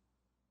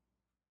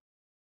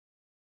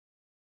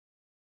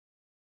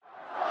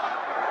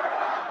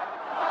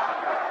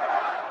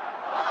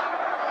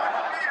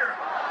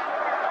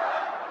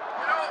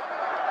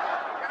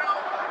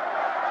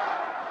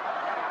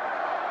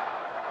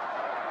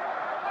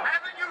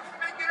 Haven't you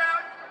figured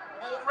out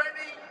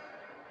already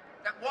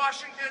that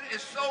Washington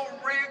is so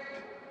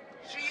rigged,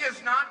 she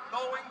is not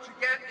going to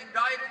get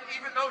indicted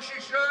even though she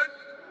should?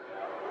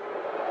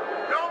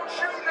 Don't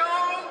you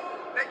know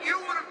that you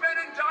would have been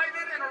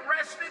indicted and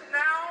arrested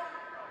now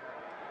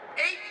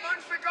 8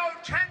 months ago,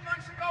 10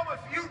 months ago,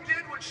 if you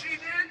did what she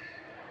did?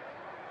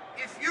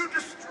 If you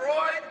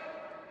destroyed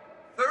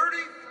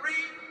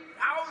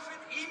 33,000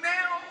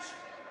 emails,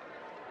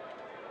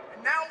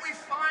 and now we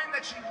find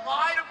that she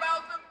lied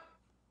about them?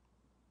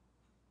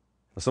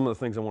 Some of the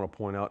things I want to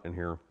point out in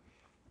here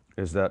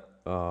is that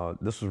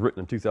this was written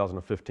in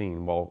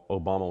 2015 while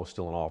Obama was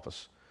still in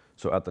office.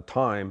 So at the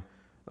time,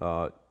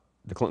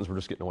 the Clintons were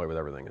just getting away with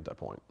everything at that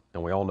point.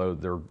 And we all know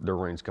their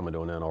reign's coming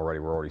to an end already.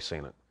 We're already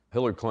seeing it.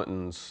 Hillary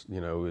Clinton's,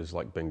 is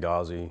like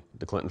Benghazi,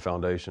 the Clinton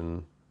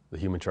Foundation, the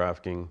human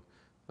trafficking,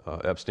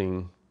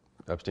 Epstein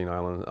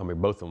Island. I mean,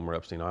 both of them were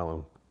Epstein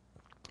Island.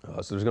 So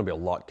there's going to be a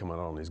lot coming out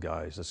on these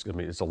guys.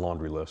 It's a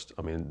laundry list.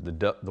 I mean,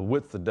 the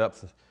width, the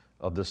depth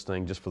of this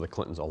thing just for the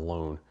Clintons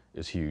alone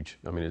is huge.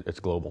 I mean, it's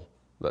global.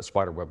 That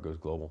spider web goes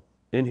global.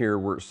 In here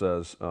where it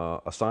says,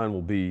 a sign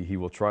will be, he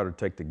will try to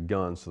take the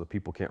guns so the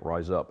people can't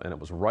rise up. And it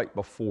was right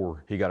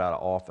before he got out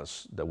of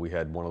office that we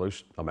had one of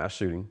those, a mass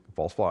shooting,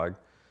 false flag.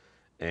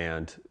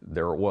 And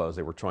there it was.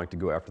 They were trying to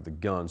go after the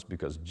guns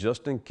because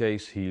just in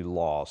case he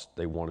lost,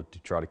 they wanted to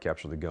try to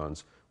capture the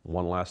guns.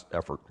 One last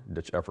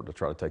ditch effort to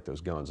try to take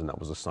those guns, and that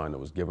was a sign that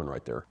was given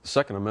right there. The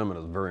Second Amendment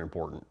is very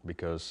important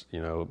because,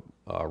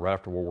 right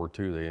after World War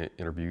II, they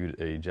interviewed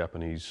a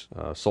Japanese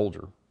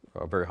soldier,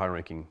 a very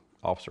high-ranking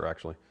officer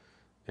actually,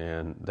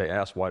 and they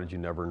asked, why did you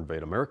never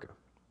invade America?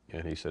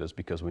 And he said, it's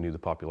because we knew the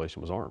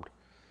population was armed.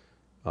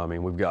 I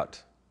mean, we've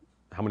got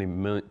how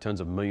many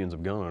tens of millions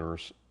of gun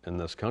owners in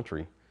this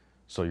country,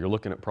 so you're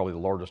looking at probably the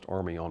largest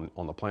army on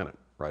the planet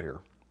right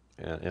here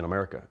in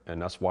America,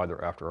 and that's why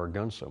they're after our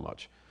guns so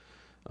much.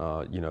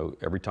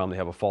 Every time they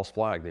have a false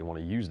flag, they want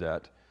to use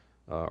that,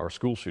 or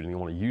school shooting, they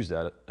want to use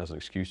that as an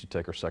excuse to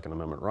take our Second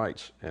Amendment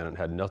rights, and it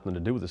had nothing to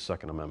do with the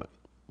Second Amendment.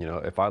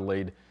 If I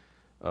laid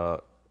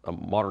a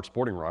modern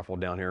sporting rifle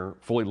down here,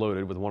 fully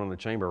loaded with one in the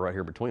chamber right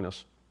here between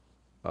us,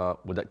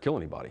 would that kill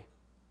anybody?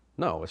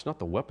 No, it's not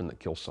the weapon that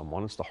kills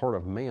someone, it's the heart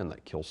of man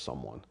that kills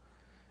someone.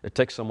 It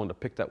takes someone to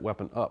pick that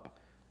weapon up,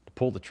 to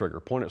pull the trigger,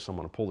 point at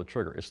someone and pull the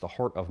trigger. It's the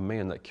heart of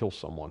man that kills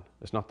someone,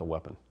 it's not the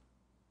weapon.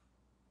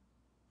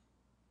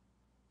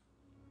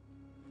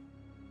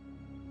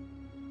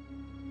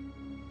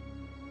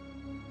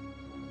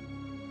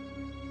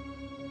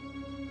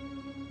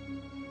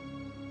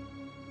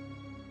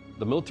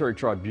 The military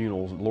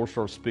tribunals, the Lord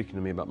started speaking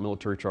to me about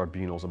military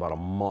tribunals about a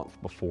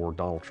month before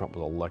Donald Trump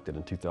was elected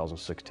in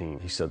 2016.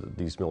 He said that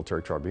these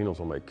military tribunals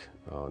will make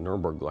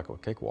Nuremberg like a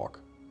cakewalk.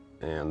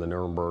 And the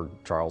Nuremberg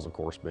trials, of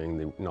course, being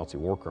the Nazi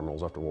war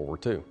criminals after World War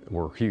II,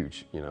 were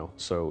huge,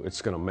 So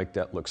it's going to make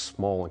that look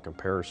small in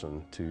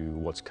comparison to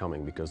what's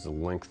coming because the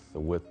length, the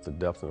width, the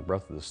depth, and the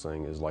breadth of this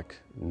thing is like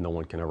no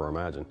one can ever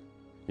imagine.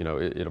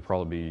 It'll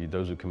probably be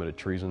those who committed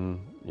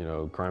treason,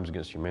 crimes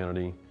against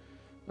humanity,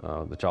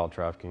 the child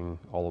trafficking,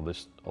 all of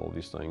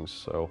these things.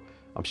 So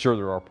I'm sure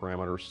there are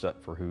parameters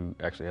set for who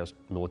actually has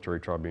military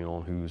tribunal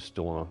and who's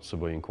still in a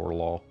civilian court of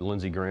law.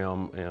 Lindsey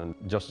Graham and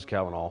Justice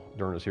Kavanaugh,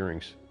 during his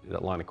hearings,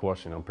 that line of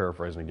questioning, I'm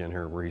paraphrasing again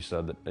here, where he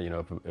said that,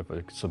 if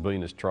a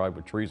civilian is tried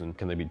with treason,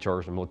 can they be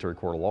charged in a military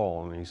court of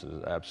law? And he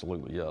says,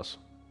 absolutely yes.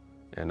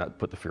 And that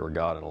put the fear of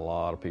God in a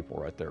lot of people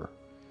right there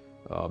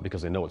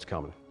because they know it's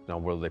coming. Now,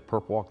 whether they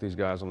perp walk these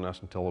guys on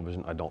national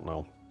television, I don't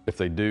know. If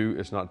they do,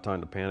 it's not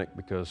time to panic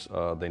because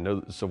they know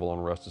that the civil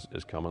unrest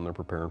is coming. They're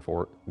preparing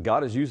for it.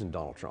 God is using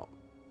Donald Trump.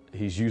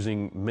 He's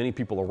using many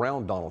people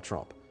around Donald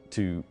Trump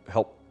to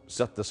help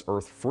set this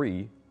earth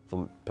free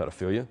from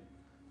pedophilia,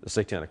 the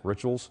satanic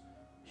rituals,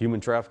 human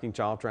trafficking,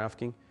 child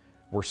trafficking.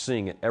 We're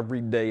seeing it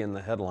every day in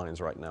the headlines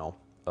right now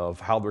of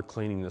how they're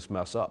cleaning this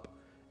mess up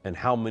and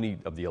how many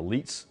of the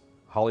elites,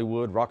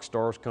 Hollywood, rock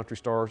stars, country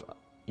stars,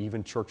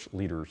 even church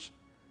leaders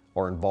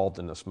are involved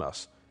in this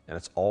mess. And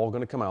it's all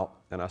going to come out.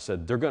 And I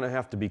said, they're going to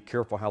have to be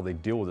careful how they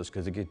deal with this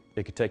because it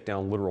could take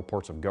down literal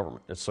parts of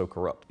government. It's so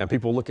corrupt. And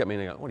people look at me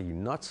and they go, what are you,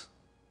 nuts?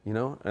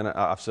 And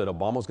I've said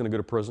Obama's going to go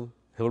to prison.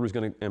 Hillary's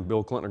going to, and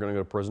Bill Clinton are going to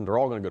go to prison. They're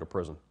all going to go to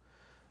prison.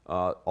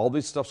 All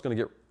this stuff's going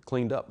to get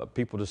cleaned up. But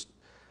people just,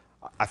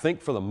 I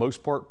think for the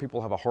most part, people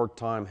have a hard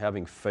time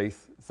having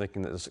faith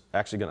thinking that it's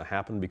actually going to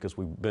happen because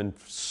we've been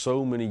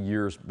so many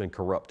years been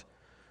corrupt.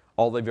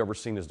 All they've ever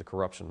seen is the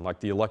corruption. Like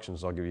the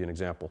elections, I'll give you an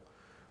example.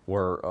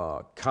 Where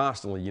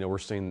constantly, we're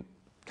seeing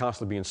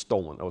constantly being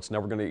stolen. Oh, it's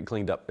never going to get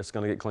cleaned up. It's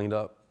going to get cleaned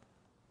up.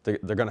 They're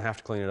going to have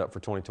to clean it up for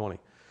 2020.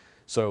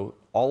 So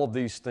all of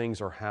these things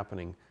are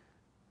happening,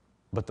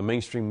 but the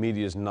mainstream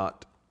media is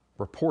not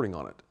reporting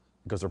on it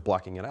because they're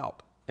blacking it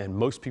out. And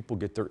most people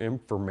get their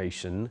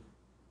information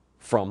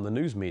from the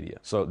news media.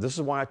 So this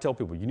is why I tell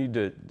people, you need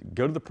to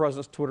go to the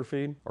president's Twitter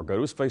feed or go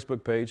to his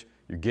Facebook page.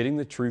 You're getting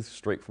the truth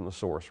straight from the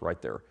source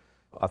right there.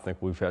 I think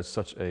we've had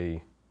such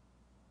a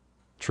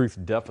truth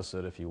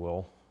deficit, if you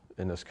will,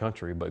 in this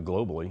country, but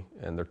globally,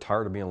 and they're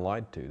tired of being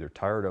lied to. They're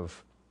tired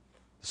of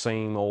the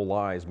same old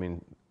lies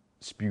being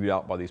spewed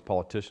out by these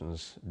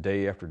politicians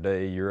day after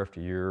day, year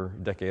after year,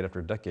 decade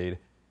after decade.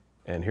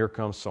 And here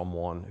comes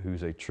someone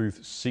who's a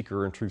truth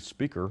seeker and truth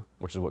speaker,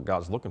 which is what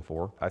God's looking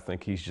for. I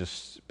think he's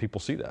just,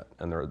 people see that,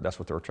 and that's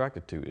what they're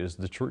attracted to, is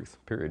the truth,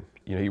 period.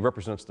 You know, he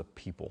represents the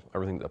people,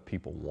 everything that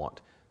people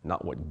want,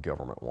 not what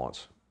government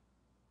wants.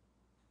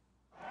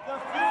 The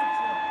future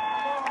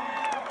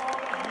belongs to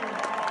all of you.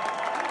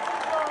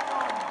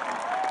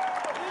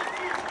 This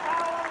is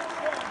our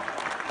chance.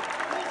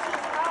 This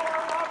is our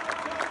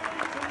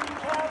opportunity to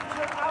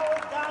recapture our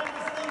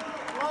dynasty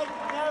like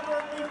never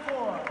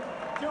before,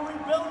 to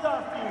rebuild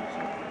our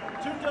future,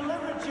 to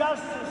deliver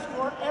justice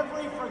for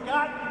every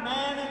forgotten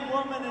man and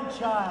woman and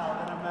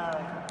child in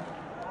America.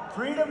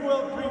 Freedom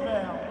will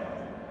prevail.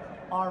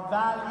 Our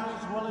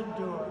values will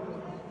endure.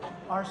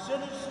 Our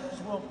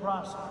citizens will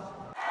prosper.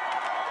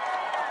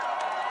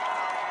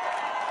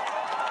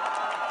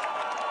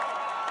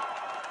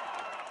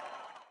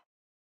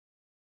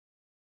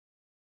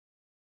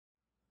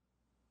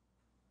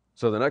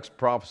 So the next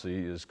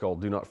prophecy is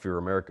called Do Not Fear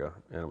America,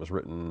 and it was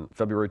written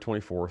February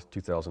 24th,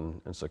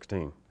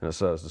 2016. And it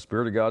says, the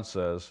Spirit of God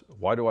says,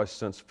 why do I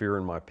sense fear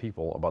in my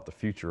people about the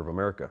future of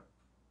America?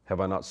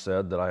 Have I not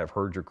said that I have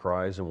heard your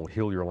cries and will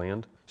heal your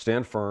land?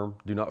 Stand firm,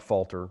 do not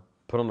falter,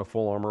 put on the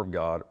full armor of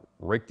God,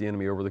 rake the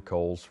enemy over the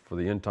coals, for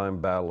the end time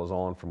battle is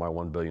on for my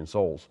 1 billion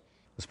souls.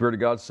 The Spirit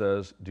of God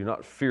says, do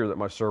not fear that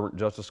my servant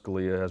Justice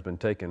Scalia has been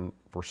taken,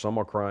 for some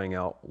are crying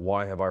out,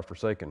 why have I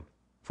forsaken?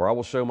 For I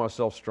will show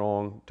myself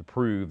strong to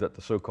prove that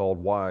the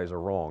so-called wise are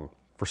wrong.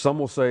 For some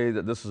will say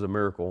that this is a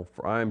miracle,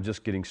 for I am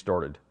just getting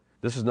started.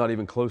 This is not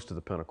even close to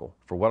the pinnacle,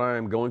 for what I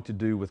am going to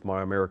do with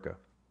my America.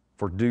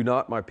 For do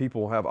not my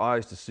people have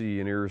eyes to see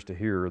and ears to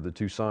hear the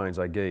 2 signs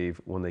I gave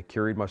when they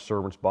carried my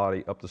servant's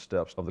body up the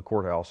steps of the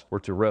courthouse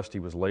where to rest he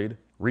was laid?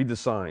 Read the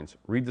signs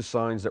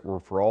that were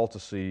for all to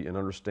see and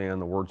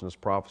understand the words in this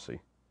prophecy.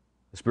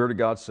 The Spirit of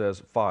God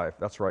says 5,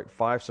 that's right,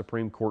 5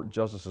 Supreme Court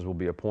justices will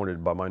be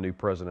appointed by my new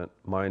president,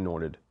 my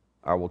anointed.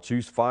 I will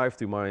choose 5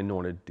 through my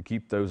anointed to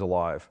keep those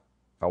alive.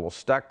 I will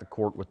stack the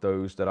court with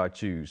those that I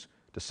choose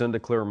to send a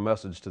clear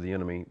message to the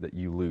enemy that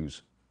you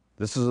lose.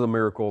 This is a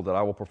miracle that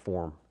I will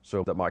perform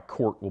so that my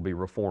court will be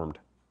reformed.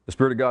 The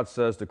Spirit of God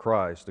says the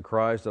cries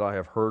that I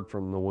have heard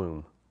from the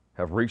womb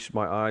have reached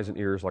my eyes and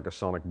ears like a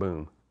sonic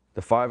boom.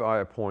 The 5 I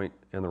appoint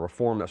and the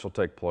reform that shall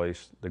take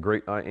place, the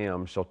great I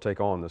Am shall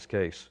take on this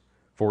case.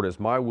 For it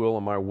is my will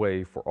and my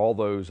way for all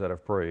those that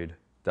have prayed,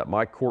 that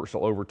my court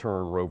shall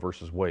overturn Roe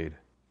versus Wade.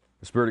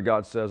 The Spirit of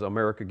God says,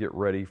 America, get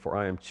ready, for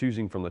I am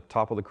choosing from the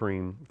top of the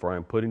cream, for I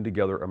am putting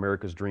together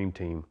America's dream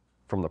team,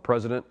 from the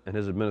President and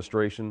his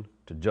administration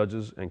to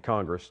judges and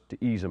Congress to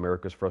ease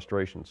America's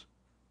frustrations.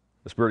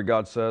 The Spirit of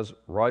God says,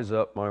 rise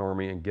up, my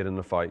army, and get in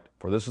the fight,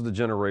 for this is the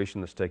generation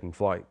that's taking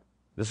flight.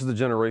 This is the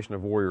generation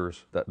of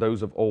warriors that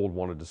those of old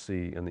wanted to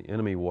see, and the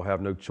enemy will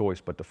have no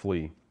choice but to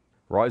flee.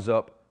 Rise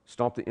up,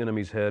 stomp the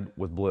enemy's head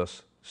with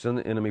bliss. Send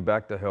the enemy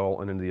back to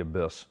hell and into the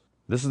abyss.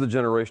 This is the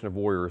generation of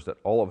warriors that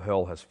all of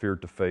hell has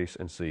feared to face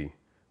and see.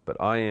 But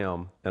I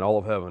am, and all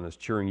of heaven is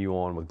cheering you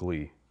on with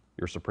glee.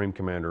 Your Supreme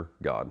Commander,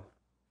 God.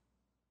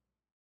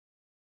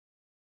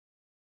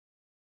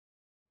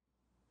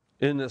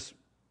 In this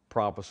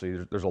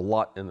prophecy, there's a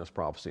lot in this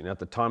prophecy. And at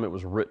the time it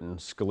was written,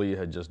 Scalia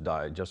had just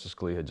died. Justice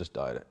Scalia had just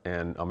died.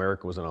 And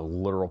America was in a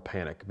literal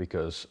panic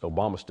because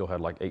Obama still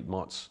had like 9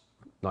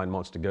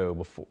 months to go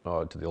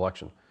before, to the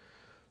election.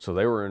 So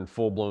they were in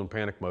full-blown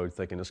panic mode,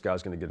 thinking this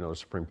guy's going to get another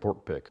Supreme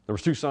Court pick. There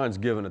was 2 signs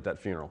given at that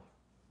funeral.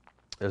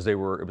 It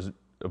was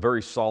a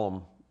very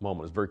solemn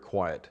moment. It was very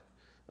quiet,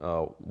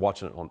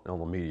 watching it on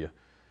the media.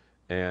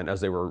 And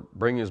as they were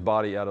bringing his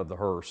body out of the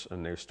hearse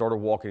and they started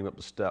walking up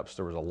the steps,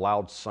 there was a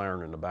loud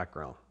siren in the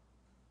background.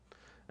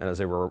 And as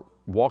they were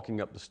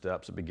walking up the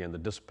steps, it began to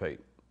dissipate.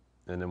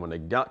 And then when they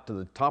got to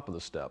the top of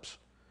the steps,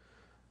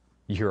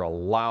 you hear a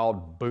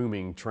loud,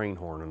 booming train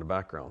horn in the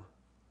background.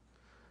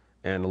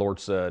 And the Lord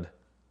said,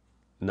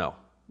 no,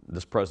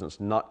 this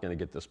president's not going to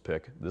get this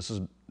pick.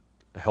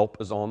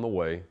 Help is on the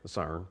way, the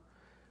siren,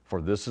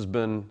 for this has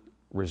been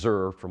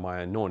reserved for my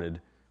anointed,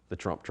 the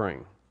Trump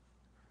train.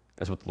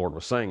 That's what the Lord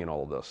was saying in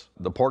all of this.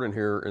 The part in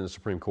here in the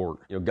Supreme Court,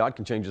 God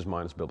can change his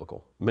mind is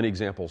biblical. Many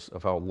examples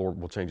of how the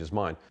Lord will change his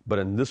mind. But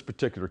in this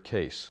particular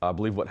case, I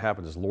believe what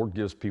happens is the Lord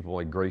gives people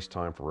a grace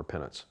time for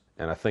repentance.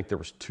 And I think there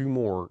was 2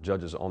 more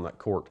judges on that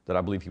court that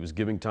I believe he was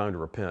giving time to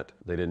repent.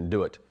 They didn't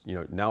do it.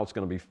 Now it's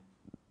going to be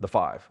the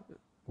 5.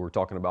 We were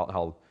talking about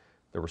how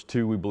there was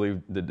 2 we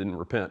believe that didn't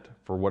repent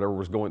for whatever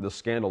was going, this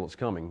scandal that's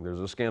coming. There's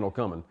a scandal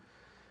coming.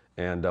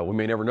 And we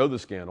may never know the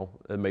scandal.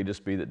 It may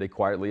just be that they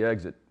quietly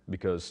exit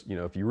because,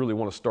 if you really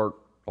want to start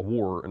a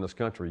war in this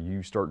country,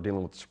 you start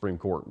dealing with the Supreme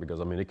Court because,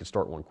 it could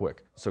start one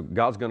quick. So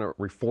God's going to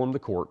reform the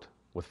court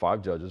with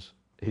 5 judges.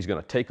 He's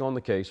going to take on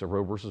the case of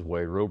Roe versus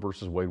Wade. Roe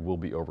versus Wade will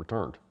be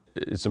overturned.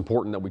 It's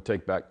important that we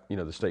take back,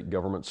 the state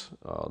governments,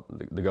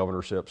 the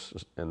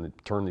governorships, and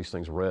turn these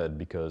things red,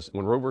 because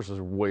when Roe versus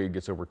Wade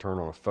gets overturned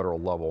on a federal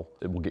level,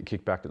 it will get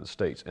kicked back to the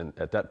states. And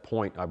at that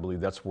point, I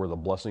believe that's where the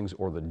blessings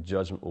or the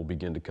judgment will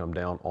begin to come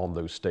down on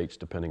those states,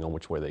 depending on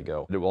which way they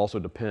go. It will also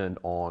depend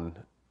on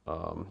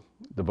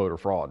the voter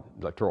fraud,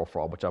 electoral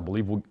fraud, which I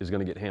believe is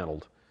going to get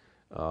handled.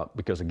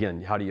 Because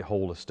again, how do you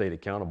hold a state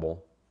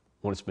accountable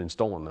when it's been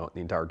stolen the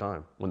entire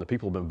time, when the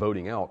people have been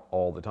voting out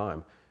all the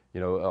time?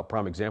 A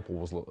prime example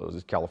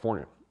was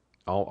California.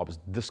 I was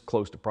this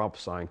close to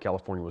prophesying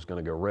California was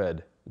going to go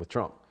red with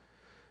Trump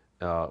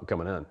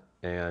coming in.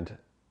 And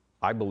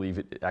I believe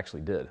it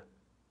actually did.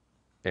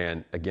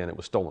 And again, it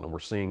was stolen. And we're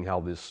seeing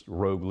how this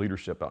rogue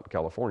leadership out in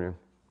California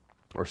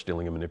are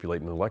stealing and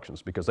manipulating the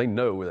elections, because they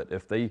know that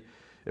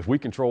if we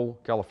control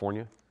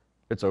California,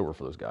 it's over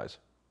for those guys.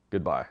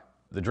 Goodbye.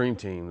 The dream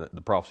team that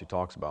the prophecy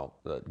talks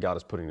about, that God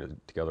is putting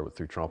together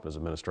through Trump and his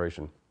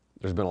administration,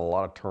 there's been a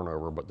lot of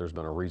turnover, but there's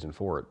been a reason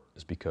for it.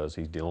 It's because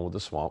he's dealing with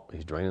the swamp.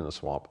 He's draining the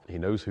swamp. He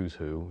knows who's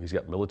who. He's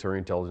got military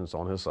intelligence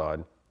on his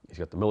side. He's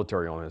got the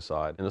military on his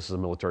side. And this is a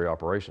military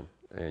operation.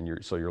 And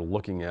so you're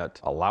looking at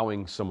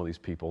allowing some of these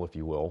people, if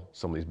you will,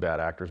 some of these bad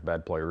actors,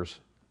 bad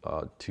players,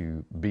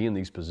 to be in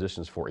these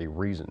positions for a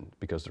reason,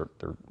 because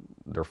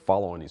they're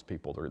following these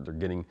people.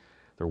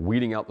 They're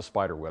weeding out the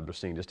spider web. They're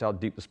seeing just how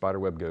deep the spider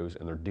web goes,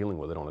 and they're dealing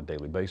with it on a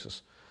daily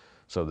basis.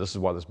 So this is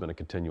why there's been a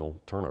continual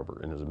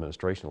turnover in his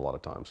administration a lot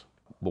of times.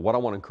 But what I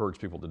want to encourage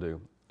people to do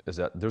is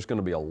that there's going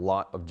to be a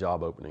lot of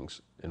job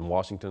openings in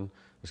Washington.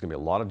 There's going to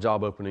be a lot of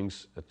job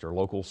openings at your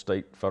local,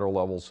 state, federal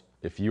levels.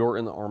 If you're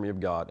in the army of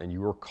God and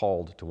you are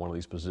called to one of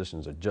these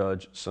positions, a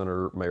judge,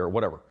 senator, mayor,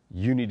 whatever,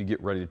 you need to get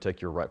ready to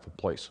take your rightful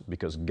place,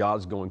 because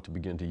God's going to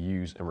begin to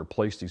use and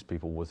replace these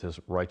people with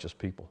his righteous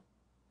people.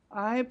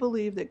 I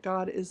believe that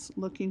God is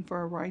looking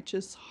for a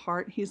righteous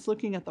heart. He's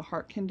looking at the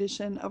heart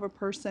condition of a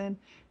person.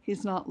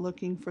 He's not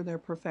looking for their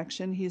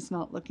perfection. He's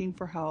not looking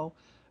for how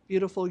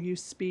beautiful you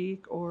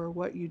speak or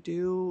what you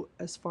do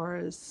as far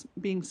as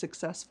being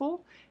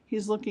successful.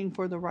 He's looking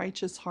for the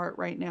righteous heart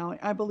right now.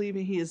 I believe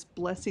he is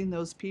blessing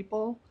those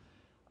people.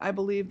 I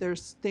believe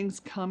there's things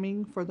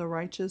coming for the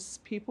righteous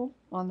people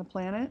on the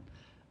planet,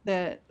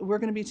 that we're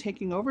going to be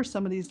taking over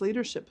some of these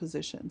leadership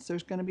positions.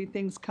 There's going to be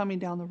things coming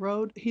down the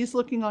road. He's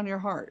looking on your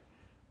heart.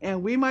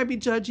 And we might be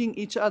judging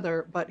each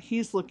other, but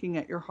he's looking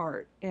at your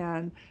heart.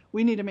 And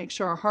we need to make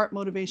sure our heart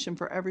motivation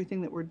for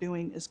everything that we're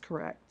doing is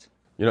correct.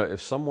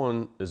 If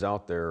someone is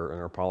out there and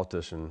they're a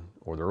politician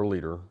or they're a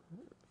leader,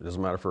 it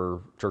doesn't matter if they're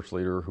a church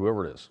leader,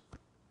 whoever it is.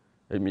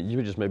 I mean,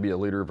 you just may be a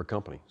leader of a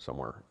company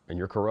somewhere and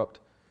you're corrupt.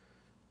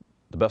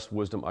 The best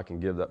wisdom I can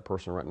give that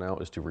person right now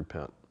is to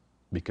repent,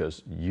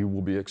 because you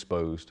will be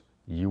exposed.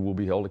 You will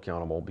be held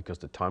accountable, because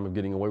the time of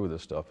getting away with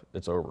this stuff,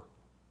 it's over.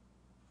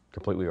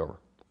 Completely over.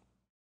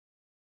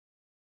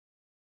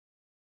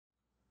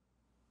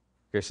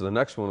 Okay, so the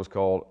next one is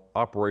called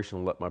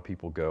Operation Let My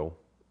People Go,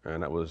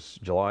 and that was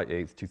July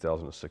 8th,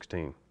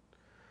 2016.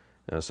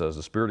 And it says,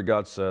 the Spirit of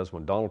God says,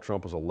 when Donald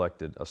Trump is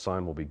elected, a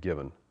sign will be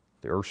given.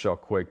 The earth shall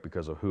quake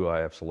because of who I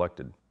have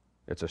selected.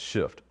 It's a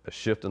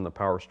shift in the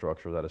power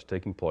structure that is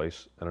taking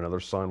place, and another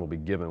sign will be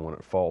given when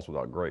it falls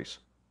without grace.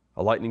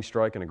 A lightning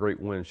strike and a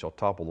great wind shall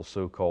topple the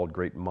so-called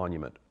great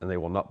monument, and they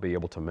will not be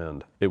able to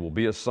mend. It will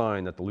be a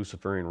sign that the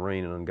Luciferian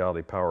reign and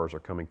ungodly powers are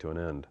coming to an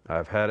end. I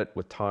have had it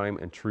with time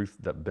and truth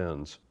that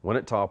bends. When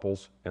it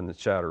topples and it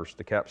shatters,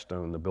 the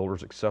capstone the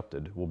builders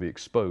accepted will be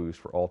exposed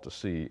for all to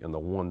see, and the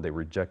one they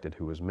rejected,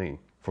 who is me.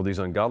 For these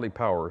ungodly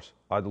powers,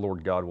 I, the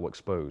Lord God, will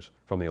expose.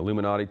 From the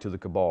Illuminati to the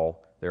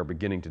cabal, they are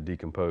beginning to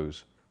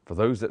decompose. For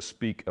those that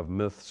speak of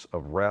myths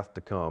of wrath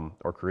to come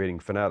are creating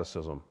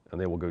fanaticism, and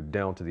they will go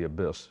down to the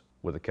abyss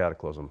with a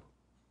cataclysm.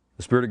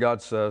 The Spirit of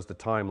God says the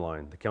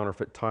timeline, the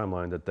counterfeit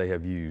timeline that they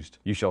have used,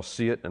 you shall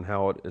see it and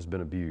how it has been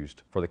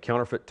abused. For the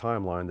counterfeit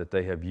timeline that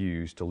they have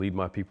used to lead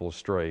my people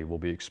astray will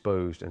be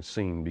exposed and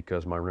seen,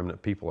 because my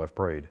remnant people have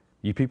prayed.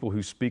 You people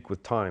who speak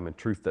with time and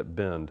truth that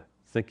bend,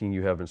 thinking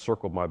you have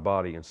encircled my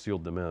body and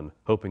sealed them in,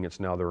 hoping it's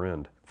now their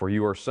end. For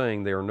you are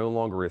saying they are no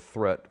longer a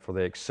threat, for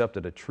they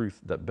accepted a truth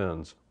that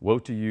bends. Woe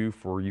to you,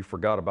 for you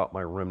forgot about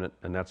my remnant,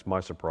 and that's my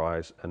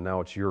surprise, and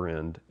now it's your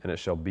end, and it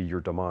shall be your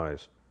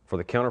demise. For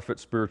the counterfeit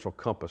spiritual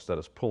compass that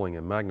is pulling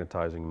and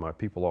magnetizing my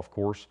people off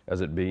course, as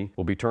it be,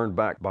 will be turned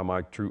back by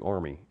my true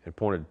army, and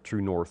pointed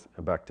true north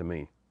and back to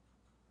me.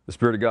 The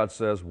Spirit of God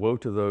says, woe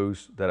to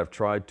those that have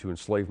tried to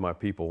enslave my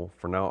people,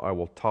 for now I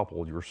will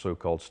topple your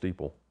so-called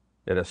steeple.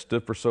 It has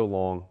stood for so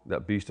long,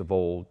 that beast of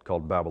old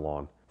called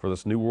Babylon. For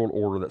this new world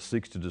order that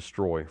seeks to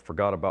destroy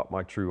forgot about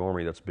my true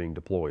army that's being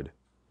deployed.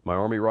 My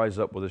army rise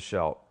up with a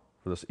shout,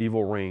 for this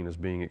evil reign is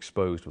being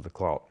exposed with a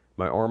clout.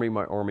 My army,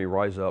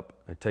 rise up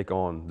and take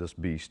on this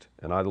beast,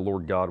 and I, the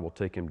Lord God, will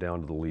take him down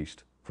to the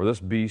least. For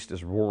this beast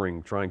is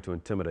roaring, trying to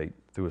intimidate,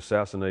 through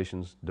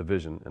assassinations,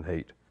 division, and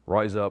hate.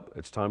 Rise up,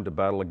 it's time to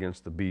battle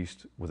against the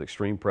beast with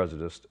extreme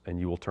prejudice, and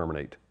you will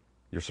terminate.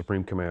 Your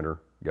Supreme Commander,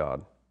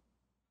 God.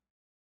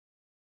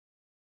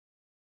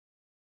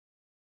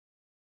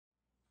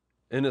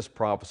 In this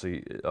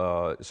prophecy,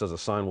 it says a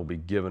sign will be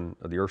given,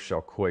 the earth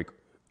shall quake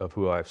of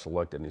who I have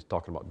selected. And he's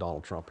talking about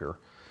Donald Trump here.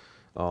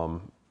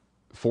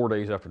 4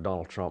 days after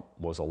Donald Trump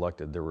was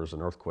elected, there was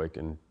an earthquake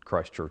in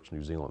Christchurch,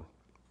 New Zealand.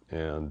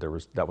 And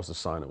that was the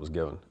sign that was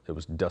given. It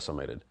was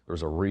decimated.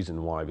 There's a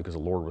reason why, because the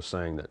Lord was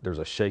saying that there's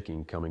a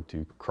shaking coming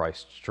to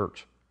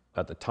Christchurch.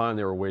 At the time,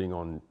 they were waiting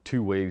on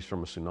 2 waves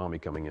from a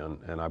tsunami coming in,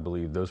 and I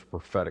believe those were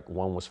prophetic.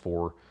 One was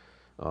for,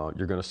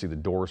 you're going to see the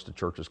doors to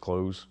churches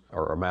close,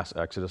 or a mass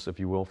exodus, if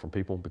you will, from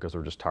people, because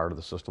they're just tired of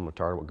the system, they're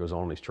tired of what goes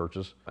on in these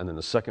churches. And then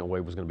the second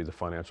wave was going to be the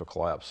financial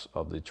collapse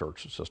of the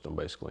church system,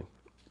 basically.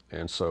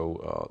 And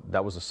so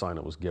that was a sign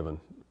that was given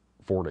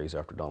 4 days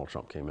after Donald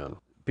Trump came in.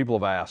 People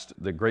have asked,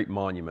 the great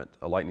monument,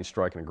 a lightning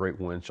strike and a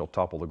great wind shall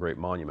topple the great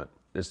monument.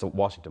 It's the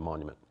Washington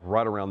Monument.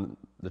 Right around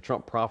the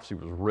Trump prophecy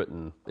was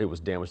written, it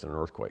was damaged in an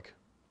earthquake.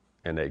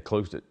 And they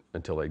closed it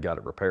until they got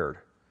it repaired.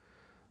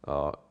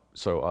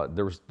 There's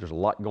a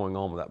lot going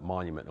on with that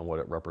monument and what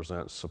it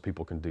represents, so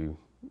people can do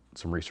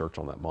some research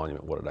on that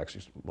monument, what it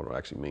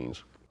actually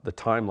means. The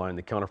timeline,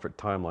 the counterfeit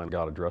timeline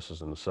God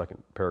addresses in the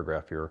second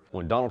paragraph here.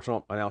 When Donald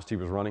Trump announced he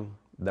was running,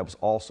 that was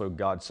also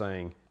God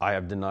saying, I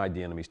have denied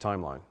the enemy's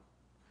timeline.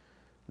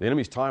 The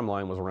enemy's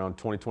timeline was around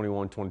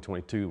 2021,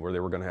 2022, where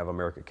they were going to have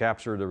America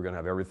captured, they were going to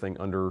have everything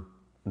under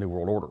New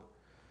World Order.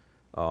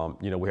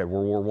 We had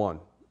World War I.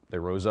 They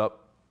rose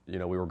up. We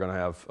were going to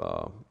have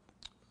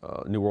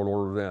New World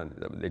Order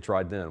then. They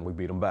tried then. We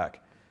beat them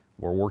back.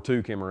 World War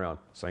II came around.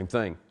 Same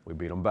thing. We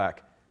beat them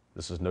back.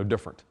 This is no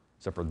different.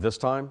 Except for this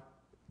time,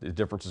 the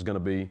difference is going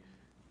to be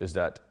is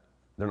that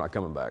they're not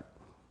coming back.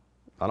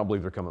 I don't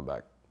believe they're coming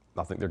back.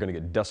 I think they're going to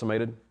get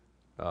decimated.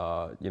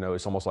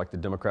 It's almost like the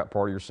Democrat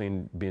Party you're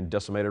seeing being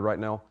decimated right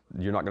now.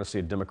 You're not going to see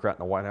a Democrat in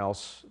the White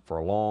House for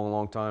a long,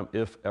 long time,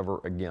 if ever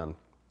again.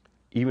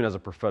 Even as a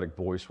prophetic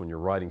voice, when you're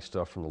writing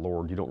stuff from the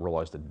Lord, you don't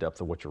realize the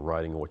depth of what you're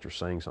writing and what you're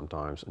saying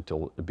sometimes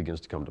until it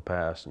begins to come to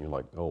pass. And you're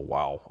like, oh,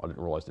 wow, I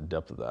didn't realize the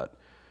depth of that.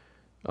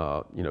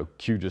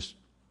 Q just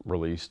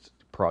released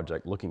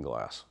Project Looking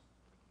Glass.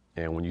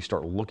 And when you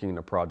start looking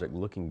at Project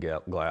Looking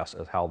Glass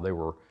as how they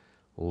were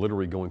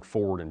literally going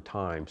forward in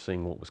time,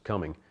 seeing what was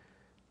coming,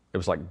 it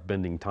was like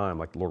bending time,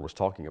 like the Lord was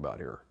talking about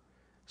here.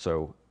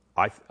 So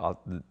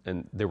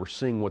and they were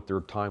seeing what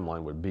their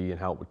timeline would be and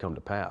how it would come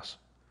to pass.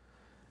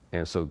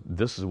 And so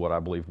this is what I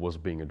believe was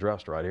being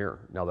addressed right here.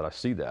 Now that I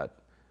see that,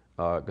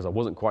 because I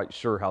wasn't quite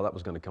sure how that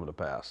was going to come to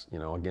pass.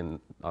 Again,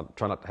 I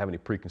try not to have any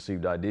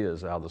preconceived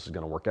ideas of how this is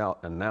going to work out.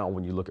 And now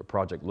when you look at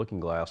Project Looking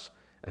Glass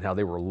and how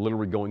they were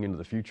literally going into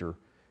the future,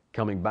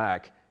 coming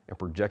back and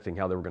projecting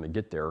how they were going to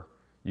get there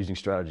using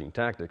strategy and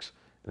tactics,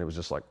 and it was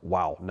just like,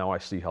 wow, now I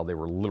see how they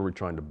were literally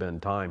trying to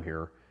bend time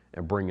here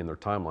and bring in their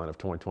timeline of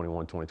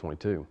 2021,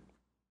 2022.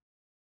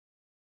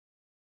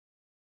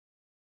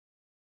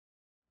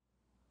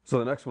 So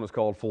the next one is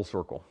called Full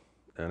Circle,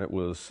 and it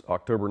was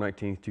October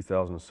 19th,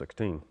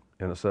 2016.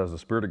 And it says, the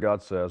Spirit of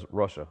God says,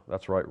 Russia,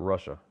 that's right,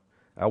 Russia.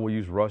 I will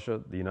use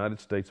Russia, the United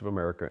States of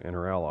America, and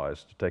her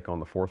allies to take on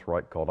the Fourth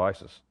Reich called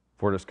ISIS.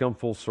 For it has come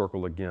full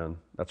circle again,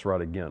 that's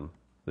right, again.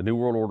 The New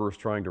World Order is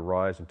trying to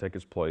rise and take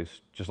its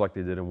place, just like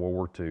they did in World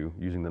War II,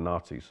 using the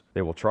Nazis.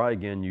 They will try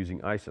again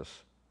using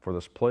ISIS. For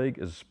this plague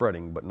is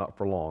spreading, but not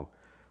for long,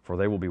 for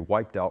they will be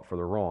wiped out for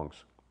their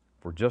wrongs.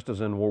 For just as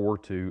in World War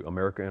II,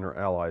 America and her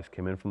allies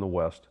came in from the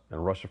west,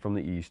 and Russia from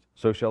the east,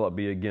 so shall it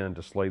be again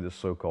to slay this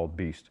so-called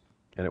beast,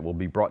 and it will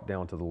be brought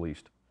down to the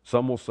least.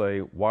 Some will say,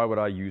 why would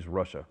I use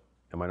Russia?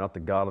 Am I not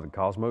the God of the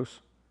cosmos?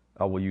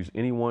 I will use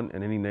anyone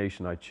and any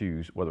nation I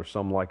choose, whether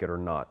some like it or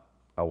not.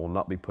 I will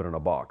not be put in a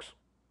box.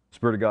 The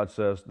Spirit of God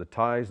says, the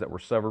ties that were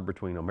severed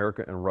between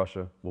America and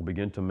Russia will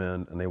begin to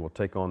mend, and they will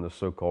take on this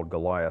so-called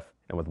Goliath,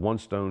 and with one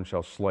stone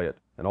shall slay it,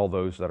 and all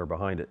those that are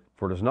behind it.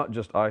 For it is not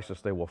just ISIS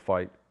they will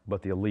fight,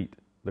 but the elite,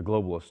 the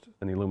globalists,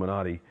 and the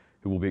Illuminati,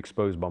 who will be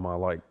exposed by my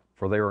light.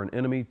 For they are an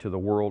enemy to the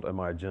world and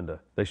my agenda.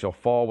 They shall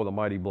fall with a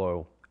mighty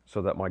blow,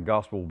 so that my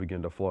gospel will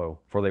begin to flow.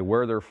 For they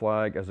wear their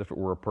flag as if it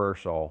were a prayer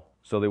shawl,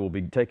 so they will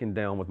be taken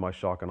down with my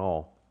shock and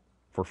awe.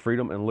 For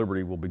freedom and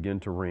liberty will begin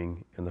to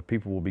ring, and the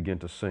people will begin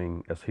to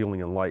sing as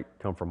healing and light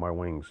come from my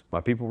wings. My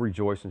people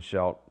rejoice and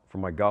shout, for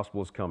my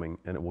gospel is coming,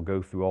 and it will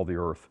go through all the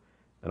earth,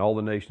 and all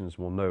the nations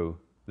will know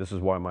this is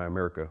why my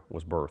America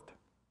was birthed.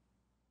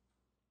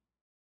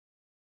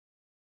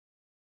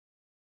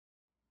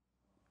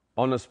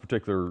 On this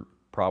particular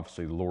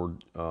prophecy, the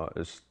Lord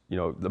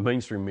the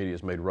mainstream media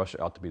has made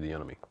Russia out to be the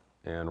enemy,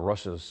 and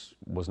Russia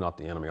was not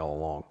the enemy all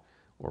along,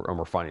 and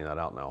we're finding that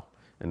out now.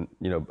 And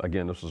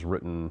again, this was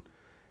written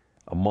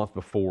a month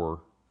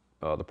before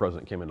the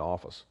president came into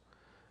office.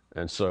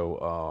 And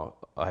so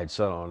I had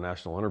said on a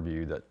national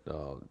interview that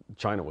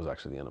China was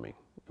actually the enemy.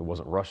 It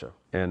wasn't Russia.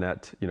 And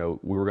that, we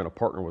were going to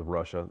partner with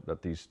Russia,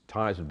 that these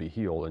ties would be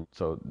healed. And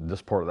so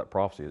this part of that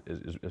prophecy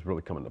is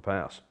really coming to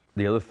pass.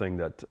 The other thing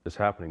that is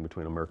happening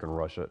between America and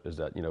Russia is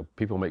that,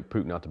 people make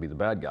Putin out to be the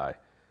bad guy.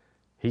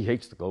 He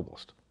hates the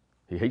globalist.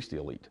 He hates the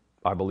elite.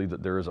 I believe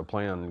that there is a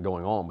plan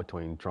going on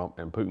between Trump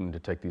and Putin to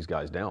take these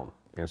guys down.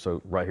 And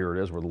so right here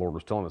it is where the Lord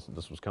was telling us that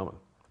this was coming.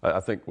 I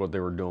think what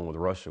they were doing with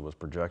Russia was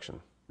projection.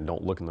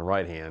 Don't look in the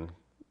right hand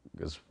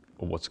because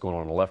of what's going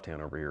on the left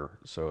hand over here.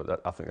 So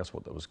I think that's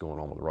what was going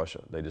on with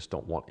Russia. They just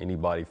don't want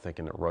anybody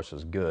thinking that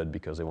Russia's good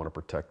because they want to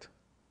protect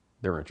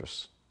their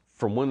interests.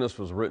 From when this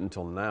was written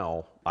till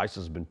now, ISIS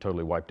has been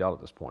totally wiped out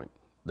at this point.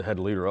 The head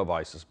leader of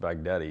ISIS,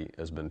 Baghdadi,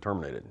 has been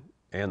terminated,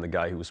 and the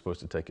guy who was supposed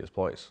to take his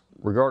place.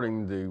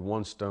 Regarding the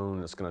one stone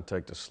that's going to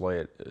take to slay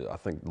it, I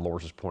think the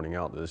Lord's just pointing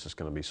out that this is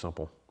going to be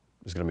simple.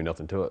 There's going to be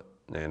nothing to it.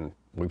 And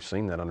we've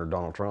seen that under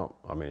Donald Trump.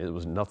 I mean, it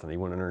was nothing. He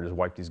went in there and just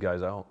wiped these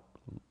guys out,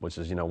 which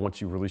is,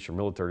 once you release your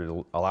military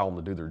to allow them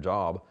to do their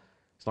job,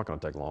 it's not going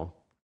to take long.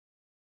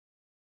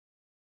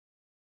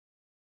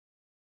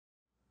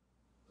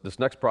 This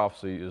next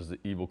prophecy is the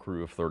evil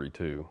crew of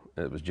 32.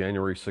 It was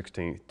January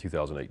 16th,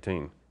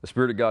 2018. The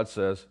Spirit of God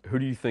says, "Who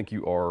do you think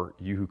you are,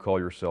 you who call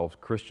yourselves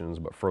Christians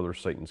but further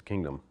Satan's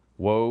kingdom?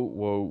 Woe,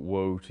 woe,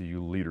 woe to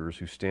you leaders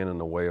who stand in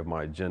the way of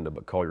my agenda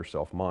but call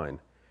yourself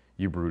mine,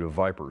 you brood of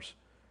vipers.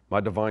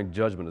 My divine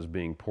judgment is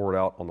being poured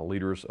out on the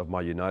leaders of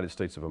my United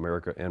States of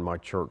America and my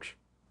church.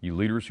 You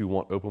leaders who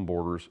want open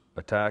borders,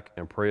 attack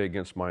and pray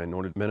against my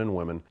anointed men and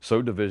women,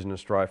 sow division and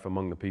strife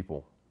among the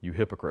people. You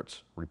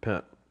hypocrites,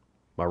 repent.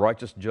 My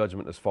righteous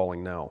judgment is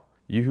falling now.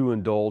 You who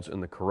indulge in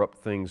the corrupt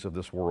things of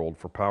this world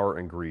for power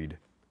and greed,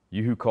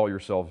 you who call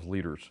yourselves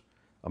leaders,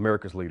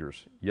 America's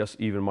leaders, yes,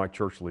 even my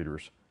church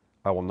leaders,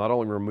 I will not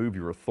only remove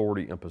your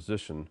authority and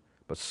position,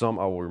 but some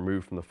I will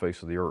remove from the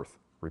face of the earth.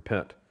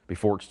 Repent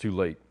before it's too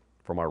late,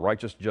 for my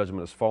righteous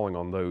judgment is falling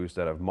on those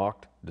that have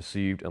mocked,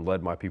 deceived, and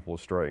led my people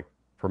astray.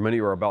 For many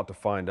are about to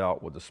find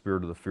out what the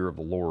spirit of the fear of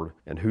the Lord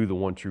and who the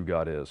one true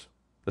God is.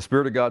 The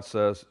Spirit of God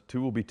says, 2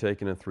 will be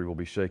taken and 3 will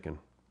be shaken.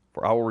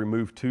 For I will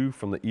remove 2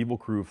 from the evil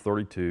crew of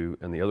 32,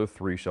 and the other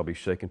 3 shall be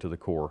shaken to the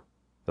core.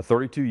 The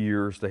 32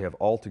 years they have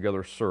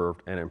altogether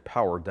served and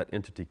empowered that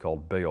entity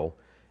called Baal,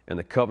 and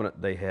the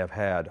covenant they have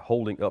had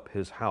holding up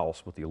his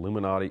house with the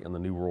Illuminati and the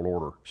New World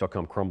Order shall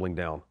come crumbling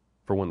down.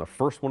 For when the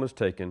first one is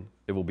taken,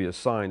 it will be a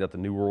sign that the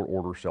New World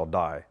Order shall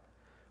die.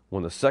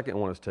 When the second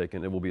one is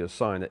taken, it will be a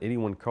sign that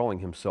anyone calling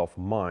himself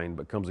mine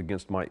but comes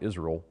against my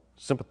Israel,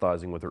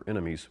 sympathizing with their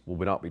enemies, will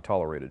not be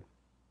tolerated.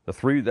 The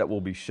 3 that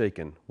will be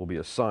shaken will be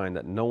a sign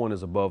that no one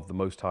is above the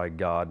Most High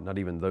God, not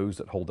even those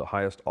that hold the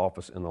highest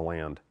office in the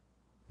land.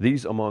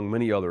 These, among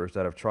many others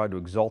that have tried to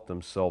exalt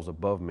themselves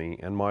above me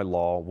and my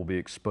law, will be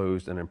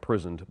exposed and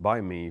imprisoned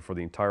by me for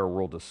the entire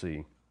world to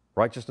see.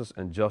 Righteousness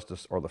and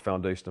justice are the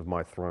foundation of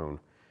my throne.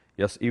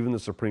 Yes, even the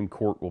Supreme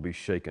Court will be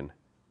shaken.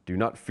 Do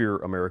not fear,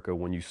 America,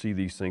 when you see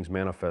these things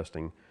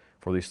manifesting,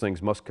 for these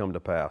things must come to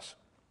pass.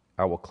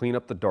 I will clean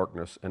up the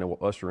darkness, and it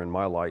will usher in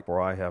my light,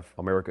 for I have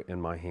America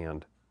in my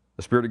hand.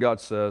 The Spirit of God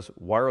says,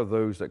 why are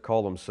those that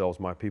call themselves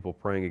my people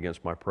praying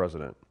against my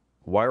president?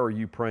 Why are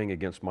you praying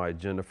against my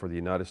agenda for the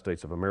United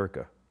States of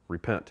America?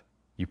 Repent.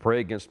 You pray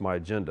against my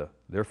agenda,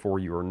 therefore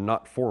you are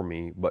not for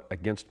me, but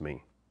against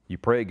me. You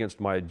pray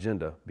against my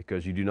agenda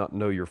because you do not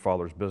know your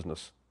Father's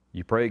business.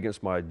 You pray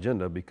against my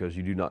agenda because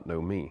you do not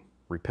know me.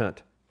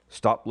 Repent.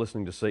 Stop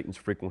listening to Satan's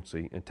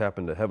frequency and tap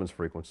into heaven's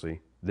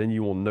frequency. Then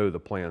you will know the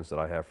plans that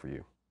I have for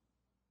you.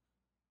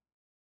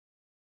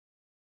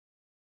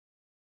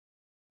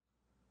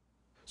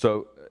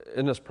 So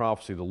in this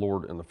prophecy, the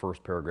Lord, in the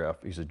first paragraph,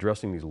 he's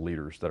addressing these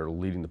leaders that are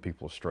leading the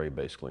people astray,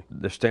 basically.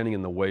 They're standing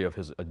in the way of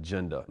his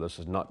agenda. This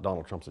is not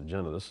Donald Trump's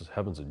agenda. This is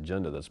heaven's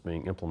agenda that's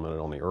being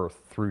implemented on the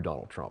earth through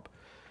Donald Trump.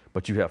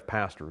 But you have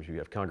pastors, you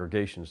have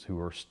congregations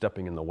who are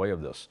stepping in the way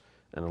of this.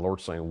 And the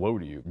Lord's saying, woe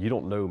to you. You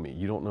don't know me.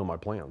 You don't know my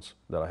plans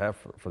that I have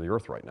for the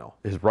earth right now.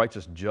 His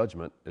righteous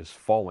judgment is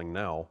falling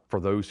now for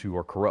those who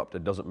are corrupt.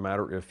 It doesn't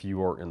matter if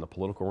you are in the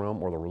political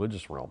realm or the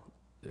religious realm.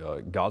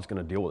 God's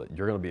going to deal with it.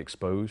 You're going to be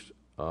exposed.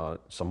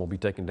 Some will be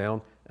taken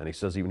down. And he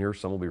says even here,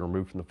 some will be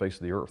removed from the face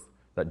of the earth.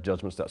 That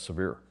judgment's that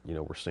severe. You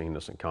know, we're seeing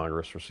this in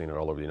Congress. We're seeing it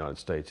all over the United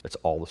States. It's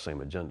all the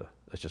same agenda.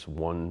 It's just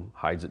one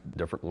hides it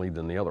differently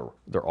than the other.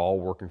 They're all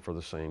working for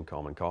the same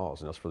common cause,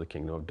 and that's for the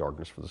kingdom of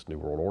darkness, for this new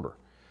world order.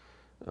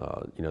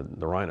 You know,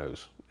 the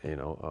rhinos,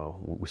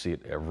 we see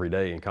it every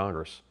day in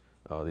Congress.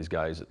 These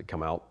guys that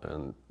come out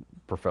and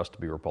profess to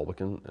be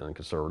Republican and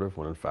conservative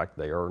when in fact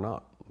they are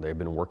not. They've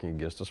been working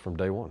against us from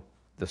day one.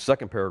 The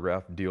second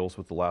paragraph deals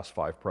with the last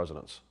 5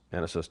 presidents.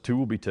 And it says 2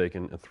 will be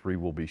taken and 3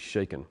 will be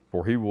shaken.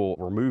 For he will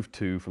remove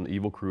 2 from the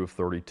evil crew of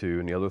 32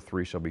 and the other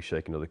 3 shall be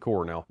shaken to the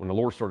core. Now, when the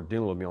Lord started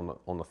dealing with me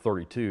on the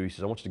 32, he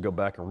says, I want you to go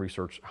back and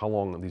research how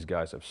long these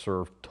guys have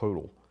served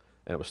total.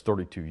 And it was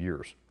 32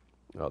 years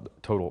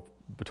total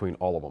between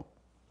all of them.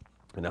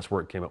 And that's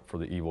where it came up for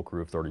the evil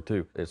crew of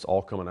 32. It's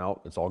all coming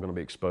out. It's all going to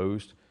be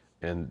exposed.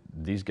 And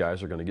these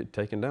guys are going to get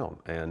taken down.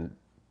 And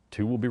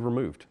 2 will be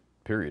removed,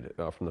 period,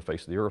 from the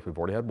face of the earth. We've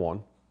already had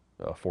 1.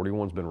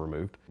 41's been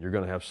removed. You're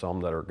going to have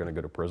some that are going to go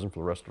to prison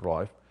for the rest of their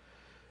life.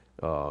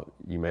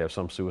 You may have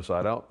some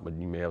suicide out, but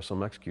you may have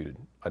some executed.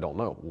 I don't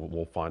know.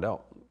 We'll find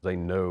out. They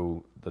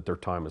know that their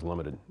time is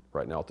limited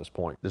right now at this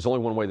point. There's only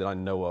one way that I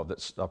know of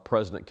that a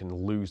president can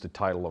lose the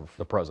title of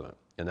the president,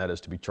 and that is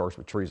to be charged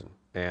with treason.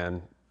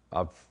 And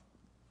I've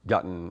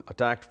gotten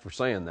attacked for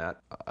saying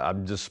that.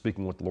 I'm just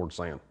speaking what the Lord's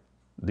saying.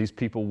 These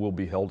people will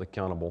be held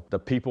accountable. The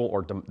people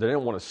are, they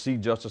don't want to see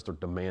justice, they're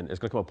demand. It's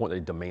going to come to a point they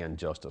demand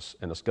justice,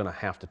 and it's going to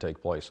have to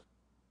take place.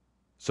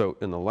 So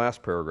in the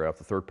last paragraph,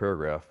 the third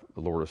paragraph,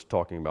 the Lord is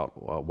talking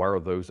about why are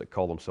those that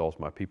call themselves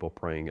my people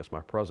praying against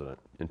my president?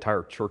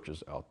 Entire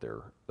churches out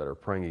there that are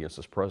praying against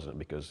this president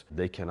because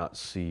they cannot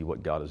see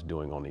what God is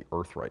doing on the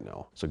earth right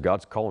now. So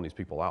God's calling these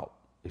people out.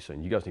 He's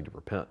saying, you guys need to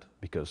repent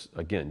because,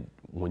 again,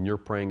 when you're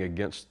praying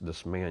against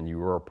this man,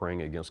 you are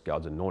praying against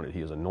God's anointed.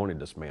 He has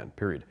anointed this man,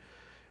 period.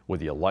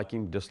 Whether you like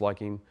him, dislike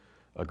him,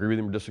 agree with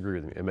him, or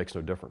disagree with him, it makes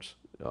no difference.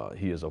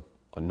 He is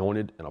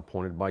anointed and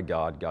appointed by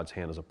God. God's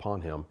hand is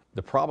upon him.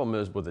 The problem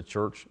is with the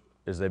church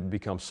is they've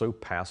become so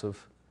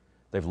passive,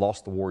 they've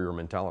lost the warrior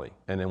mentality.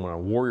 And then when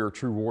a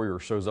true warrior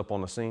shows up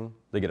on the scene,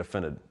 they get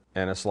offended.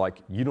 And it's like,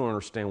 you don't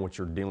understand what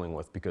you're dealing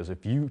with, because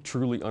if you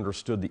truly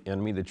understood the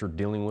enemy that you're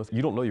dealing with,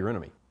 you don't know your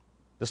enemy.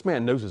 This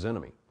man knows his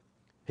enemy.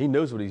 He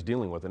knows what he's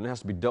dealing with, and it has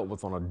to be dealt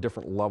with on a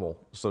different level,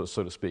 so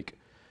to speak.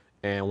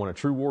 And when a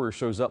true warrior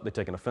shows up, they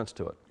take an offense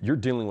to it. You're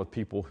dealing with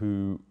people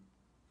who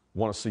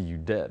want to see you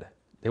dead.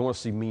 They want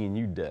to see me and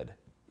you dead.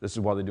 This is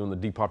why they're doing the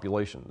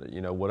depopulation,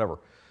 whatever.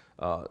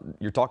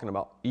 You're talking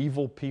about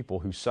evil people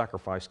who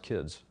sacrifice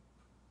kids,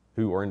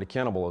 who are into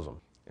cannibalism.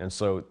 And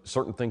so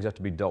certain things have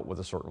to be dealt with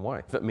a certain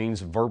way. If it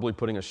means verbally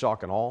putting a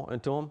shock and awe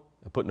into them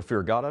and putting the fear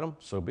of God at them,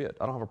 so be it.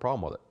 I don't have a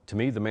problem with it. To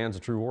me, the man's a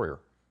true warrior.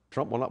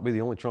 Trump will not be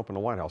the only Trump in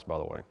the White House, by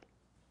the way.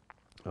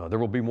 There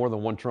will be more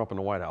than one Trump in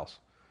the White House.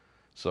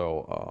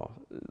 So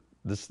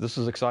this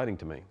is exciting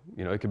to me.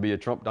 It could be a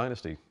Trump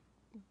dynasty.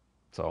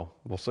 So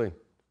we'll see.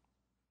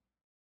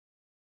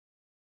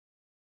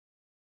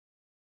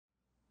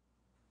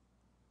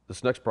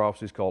 This next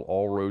prophecy is called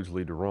All Roads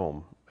Lead to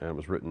Rome, and it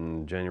was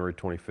written January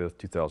 25th,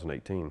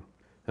 2018.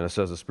 And it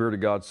says, the Spirit of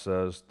God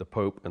says, the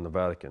Pope and the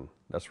Vatican.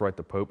 That's right,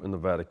 the Pope and the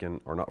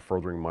Vatican are not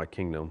furthering my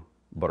kingdom,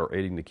 but are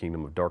aiding the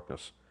kingdom of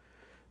darkness.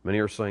 Many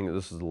are saying that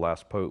this is the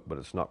last Pope, but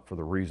it's not for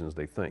the reasons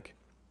they think.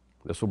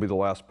 This will be the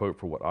last Pope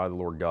for what I, the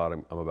Lord God,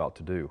 am about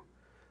to do.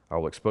 I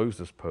will expose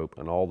this Pope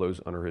and all those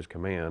under his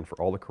command for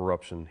all the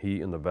corruption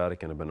he and the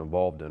Vatican have been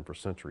involved in for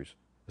centuries.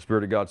 The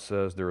Spirit of God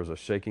says there is a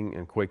shaking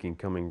and quaking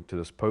coming to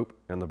this Pope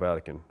and the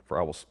Vatican, for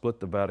I will split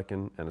the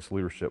Vatican and its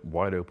leadership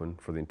wide open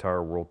for the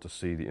entire world to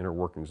see the inner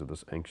workings of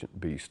this ancient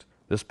beast.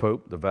 This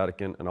Pope, the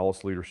Vatican, and all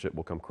its leadership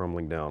will come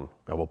crumbling down.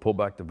 I will pull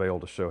back the veil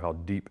to show how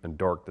deep and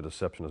dark the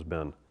deception has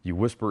been. You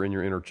whisper in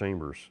your inner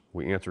chambers,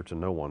 we answer to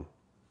no one.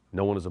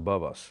 No one is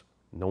above us.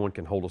 No one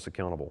can hold us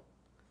accountable.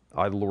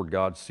 I, the Lord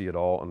God, see it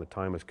all, and the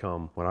time has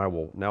come when I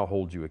will now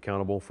hold you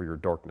accountable for your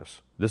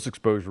darkness. This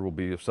exposure will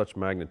be of such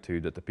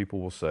magnitude that the people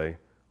will say,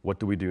 what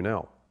do we do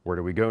now? Where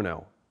do we go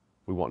now?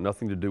 We want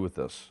nothing to do with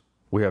this.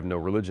 We have no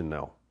religion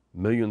now.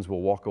 Millions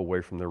will walk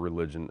away from their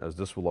religion, as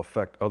this will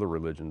affect other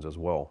religions as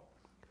well.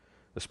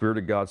 The Spirit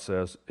of God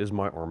says, is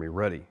my army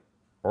ready?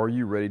 Are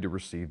you ready to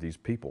receive these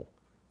people?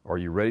 Are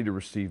you ready to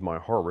receive my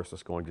harvest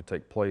that's going to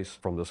take place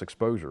from this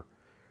exposure?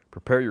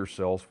 Prepare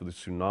yourselves for the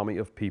tsunami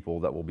of people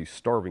that will be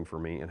starving for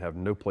me and have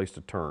no place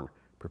to turn.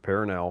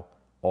 Prepare now,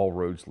 all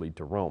roads lead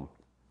to Rome.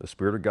 The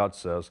Spirit of God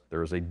says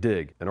there is a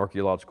dig, an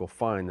archaeological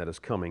find that is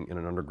coming in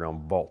an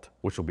underground vault,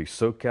 which will be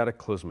so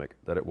cataclysmic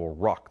that it will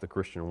rock the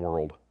Christian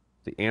world.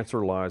 The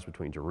answer lies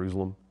between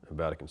Jerusalem and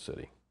Vatican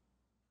City.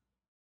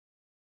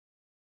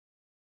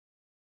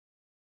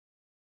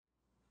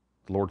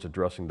 The Lord's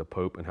addressing the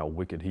Pope and how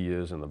wicked he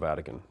is in the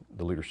Vatican,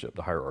 the leadership,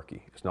 the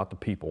hierarchy. It's not the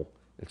people,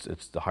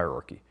 it's the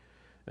hierarchy.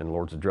 And the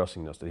Lord's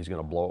addressing this, that he's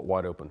going to blow it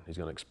wide open. He's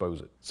going to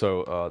expose it.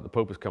 So the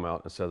Pope has come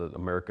out and said that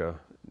America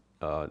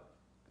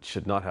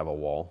should not have a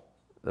wall,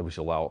 that we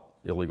should allow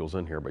illegals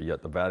in here, but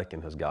yet the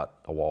Vatican has got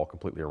a wall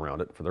completely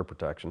around it for their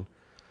protection.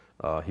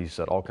 He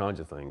said all kinds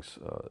of things,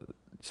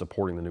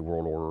 supporting the New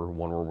World Order,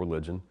 one world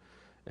religion.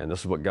 And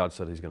this is what God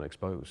said he's going to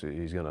expose.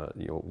 He's going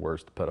to,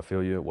 where's the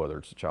pedophilia, whether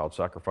it's the child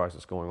sacrifice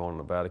that's going on in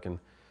the Vatican.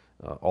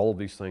 All of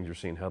these things, you're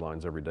seeing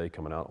headlines every day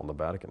coming out on the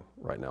Vatican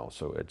right now.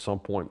 So at some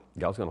point,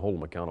 God's going to hold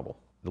them accountable.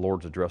 The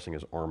Lord's addressing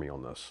his army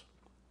on this,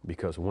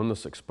 because when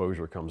this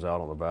exposure comes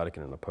out on the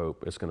Vatican and the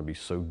Pope, it's going to be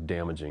so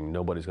damaging.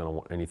 Nobody's going to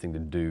want anything to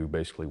do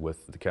basically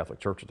with the Catholic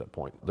Church at that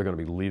point. They're going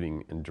to be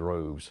leaving in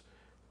droves.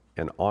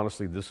 And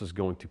honestly, this is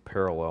going to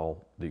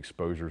parallel the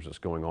exposures that's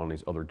going on in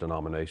these other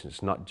denominations.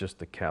 It's not just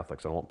the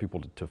Catholics. I don't want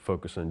people to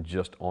focus in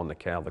just on the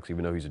Catholics,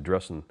 even though he's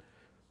addressing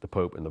the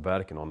Pope and the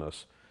Vatican on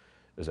this,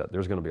 is that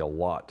there's going to be a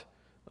lot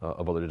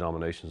of other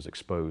denominations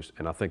exposed.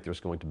 And I think there's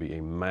going to be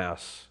a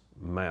mass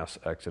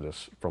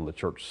exodus from the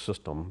church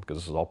system, because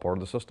this is all part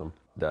of the system,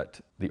 that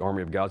the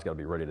army of God's got to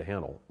be ready to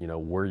handle.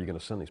 Where are you going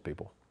to send these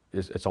people?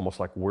 It's almost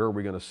like, where are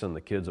we going to send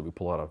the kids that we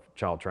pull out of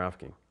child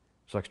trafficking,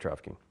 sex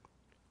trafficking?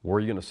 Where are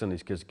you going to send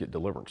these kids to get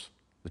deliverance?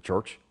 The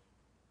church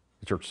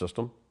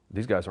system?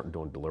 These guys aren't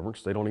doing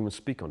deliverance. They don't even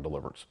speak on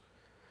deliverance.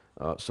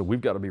 So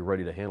we've got to be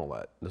ready to handle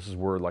that. This is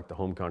where, like, the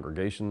home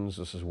congregations,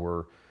 this is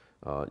where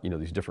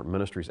these different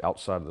ministries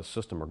outside of the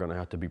system are going to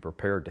have to be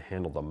prepared to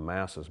handle the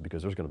masses,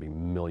 because there's going to be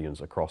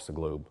millions across the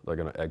globe that are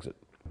going to exit.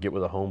 Get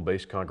with a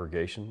home-based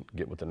congregation,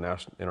 get with the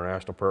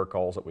international prayer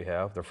calls that we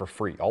have. They're for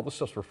free. All this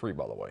stuff's for free,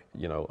 by the way.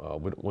 You know,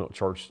 we don't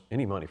charge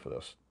any money for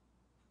this.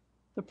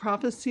 The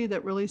prophecy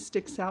that really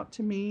sticks out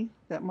to me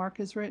that Mark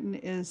has written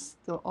is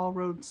the all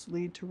roads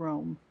lead to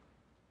Rome.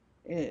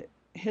 It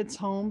hits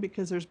home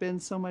because there's been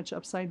so much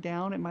upside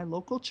down in my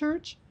local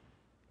church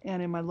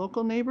and in my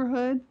local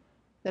neighborhood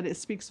that it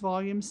speaks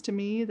volumes to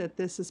me that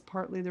this is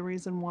partly the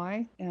reason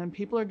why. And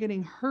people are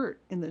getting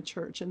hurt in the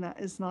church, and that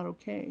is not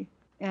okay.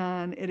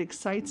 And it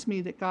excites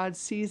me that God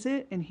sees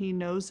it and he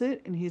knows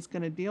it and he's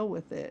going to deal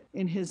with it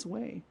in his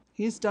way.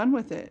 He's done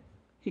with it.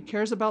 He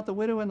cares about the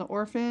widow and the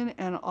orphan,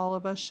 and all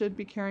of us should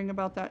be caring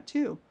about that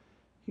too.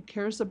 He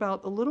cares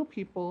about the little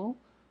people,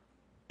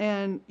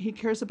 and he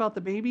cares about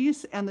the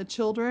babies and the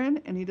children,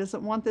 and he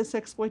doesn't want this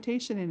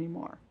exploitation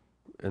anymore.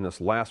 In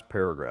this last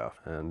paragraph,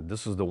 and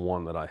this is the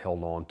one that I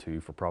held on to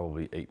for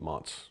probably 8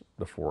 months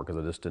before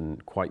because I just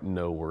didn't quite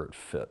know where it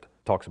fit.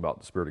 It talks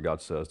about the Spirit of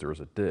God says there is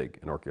a dig,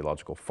 an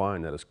archaeological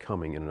find that is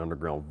coming in an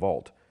underground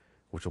vault,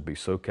 which will be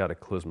so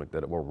cataclysmic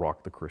that it will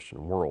rock the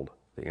Christian world.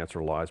 The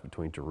answer lies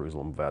between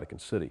Jerusalem and Vatican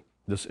City.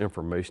 This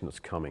information that's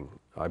coming,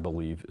 I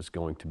believe, is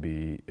going to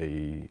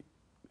be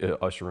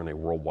usher in a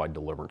worldwide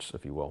deliverance,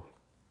 if you will.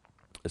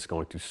 It's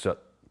going to set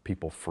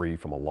people free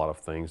from a lot of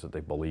things that they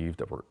believed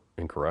that were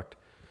incorrect.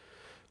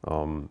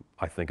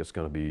 I think it's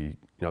going to be, you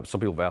know, some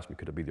people have asked me,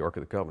 could it be the Ark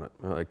of the Covenant?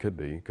 It could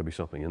be. It could be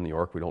something in the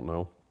Ark, we don't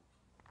know.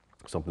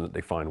 Something that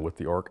they find with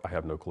the Ark, I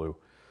have no clue.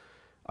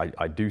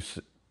 I do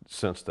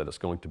sense that it's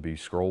going to be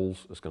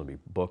scrolls, it's going to be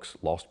books,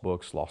 lost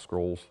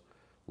scrolls,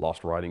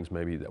 lost writings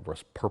maybe that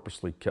was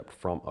purposely kept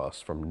from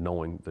us from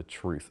knowing the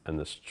truth. And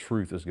this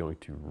truth is going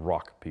to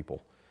rock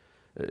people.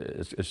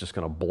 It's just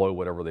going to blow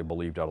whatever they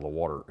believed out of the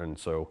water. And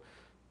so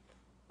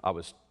I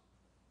was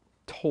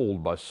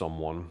told by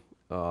someone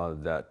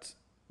that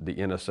the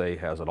NSA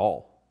has it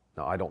all.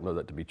 Now, I don't know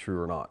that to be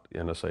true or not. The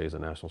NSA is a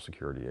national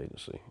security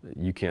agency.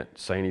 You can't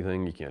say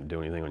anything, you can't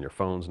do anything on your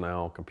phones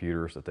now,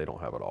 computers, that they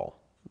don't have it all,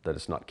 that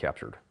it's not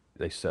captured.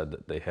 They said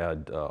that they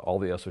had all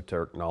the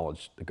esoteric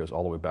knowledge that goes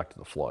all the way back to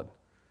the flood,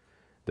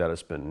 that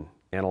it's been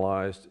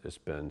analyzed, it's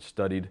been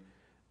studied,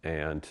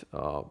 and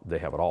they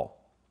have it all.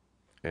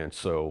 And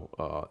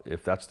so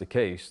if that's the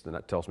case, then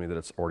that tells me that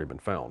it's already been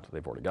found.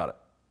 They've already got it.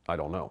 I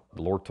don't know.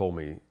 The Lord told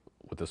me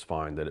with this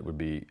find that it would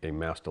be a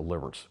mass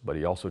deliverance, but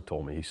he also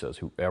told me, he says,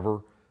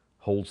 whoever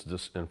holds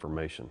this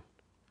information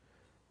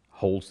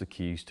holds the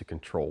keys to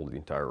control the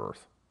entire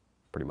earth,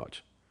 pretty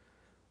much.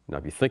 Now,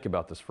 if you think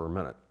about this for a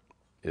minute,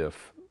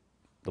 if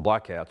the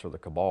Black Hats or the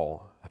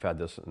Cabal have had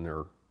this in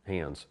their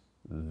hands,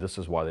 this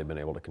is why they've been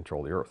able to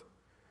control the earth.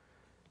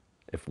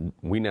 If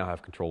we now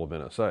have control of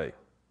NSA,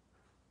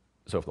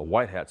 so if the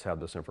White Hats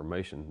have this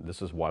information,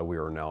 this is why we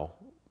are now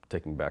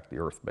taking back the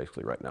earth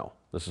basically right now.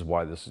 This is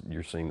why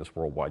you're seeing this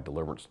worldwide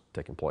deliverance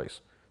taking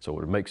place. So it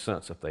would make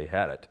sense if they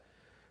had it,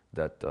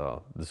 that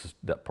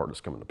that part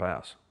is coming to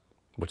pass,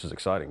 which is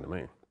exciting to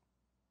me.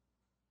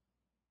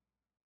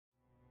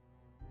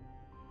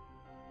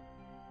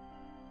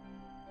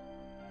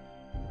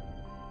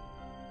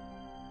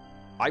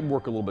 I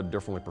work a little bit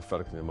differently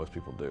prophetically than most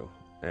people do.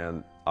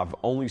 And I've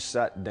only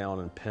sat down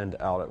and penned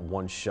out at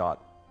one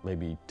shot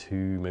maybe 2,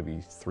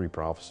 maybe 3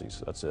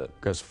 prophecies. That's it.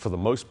 Because for the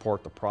most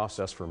part, the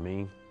process for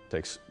me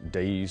takes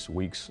days,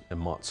 weeks, and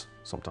months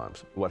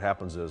sometimes. What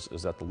happens is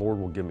that the Lord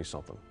will give me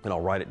something, and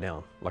I'll write it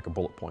down like a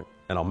bullet point,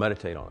 and I'll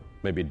meditate on it.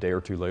 Maybe a day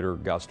or 2 later,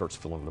 God starts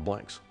filling in the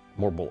blanks,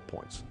 more bullet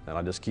points, and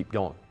I just keep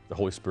going. The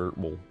Holy Spirit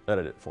will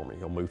edit it for me.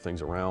 He'll move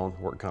things around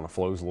where it kind of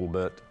flows a little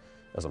bit.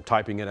 As I'm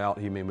typing it out,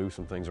 he may move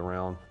some things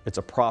around. It's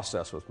a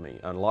process with me.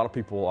 And a lot of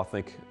people, I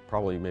think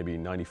probably maybe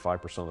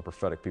 95% of the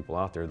prophetic people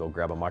out there, they'll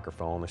grab a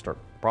microphone, they start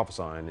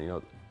prophesying, you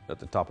know, at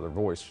the top of their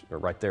voice,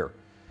 right there.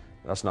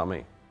 That's not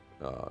me.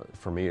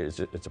 For me, it's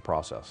a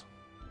process.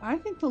 I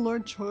think the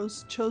Lord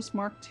chose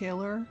Mark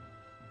Taylor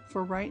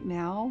for right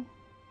now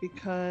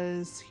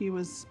because he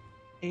was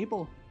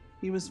able,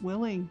 he was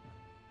willing.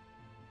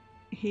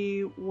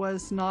 He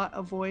was not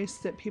a voice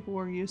that people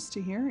were used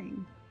to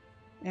hearing.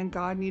 And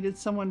God needed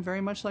someone very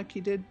much like he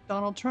did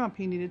Donald Trump.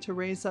 He needed to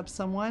raise up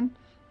someone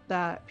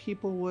that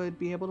people would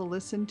be able to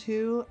listen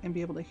to and be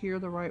able to hear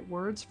the right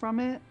words from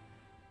it.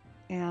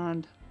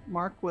 And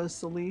Mark was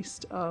the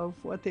least of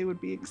what they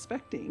would be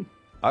expecting.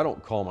 I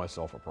don't call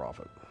myself a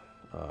prophet.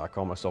 I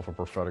call myself a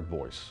prophetic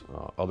voice.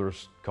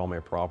 Others call me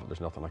a prophet. There's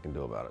nothing I can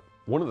do about it.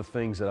 One of the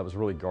things that I was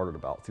really guarded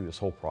about through this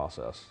whole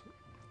process,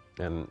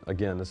 and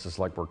again, this is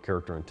like where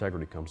character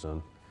integrity comes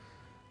in,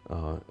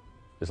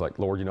 it's like,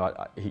 Lord, you know,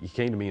 he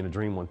came to me in a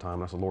dream one time,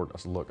 and I said, Lord,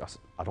 look,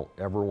 I don't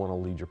ever want to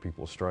lead your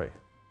people astray.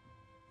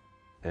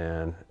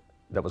 And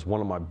that was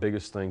one of my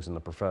biggest things in the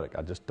prophetic.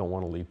 I just don't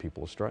want to lead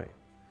people astray.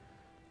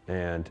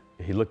 And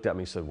he looked at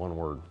me and said one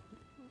word.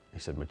 He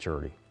said,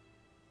 maturity.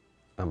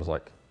 I was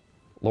like,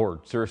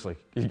 Lord, seriously,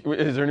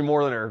 is there any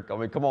more than there? I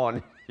mean, come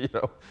on, you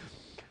know.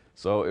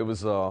 So it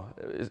was,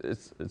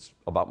 it's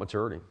about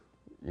maturity,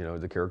 you know,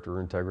 the character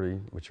integrity,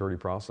 maturity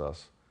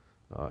process.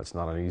 It's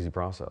not an easy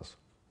process.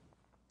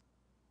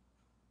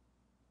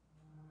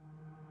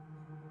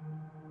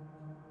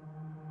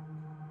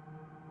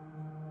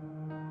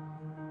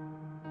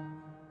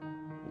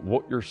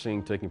 What you're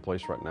seeing taking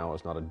place right now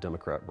is not a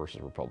Democrat versus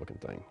Republican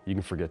thing. You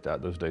can forget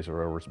that. Those days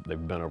are over.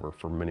 They've been over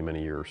for many,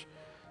 many years.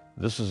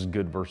 This is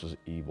good versus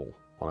evil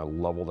on a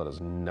level that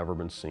has never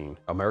been seen.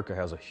 America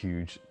has a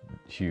huge,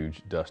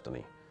 huge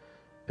destiny,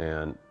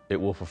 and it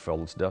will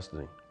fulfill its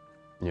destiny.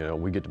 You know,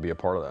 we get to be a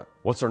part of that.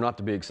 What's there not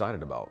to be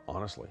excited about,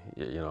 honestly?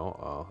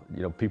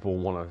 People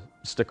want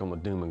to stick on the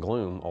doom and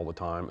gloom all the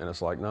time, and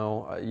it's like,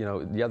 no,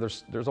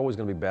 there's always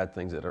going to be bad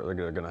things that are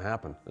going to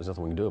happen. There's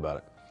nothing we can do about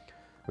it.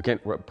 We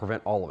can't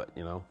prevent all of it,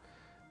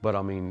 But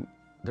I mean,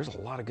 there's a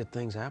lot of good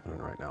things happening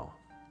right now,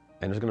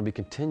 and there's going to be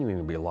continuing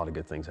to be a lot of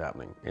good things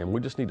happening. And we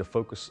just need to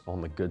focus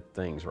on the good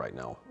things right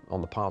now,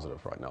 on the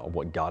positive right now, of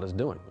what God is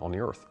doing on the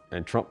earth.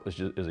 And Trump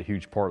is a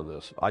huge part of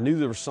this. I knew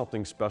there was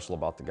something special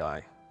about the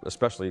guy,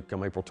 especially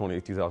come April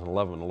 28,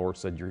 2011, when the Lord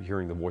said, "You're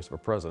hearing the voice of a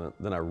president."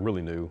 Then I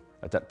really knew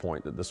at that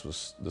point that this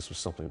was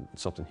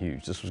something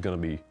huge. This was going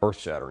to be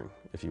earth-shattering,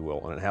 if you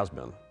will, and it has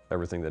been.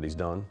 Everything that he's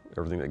done,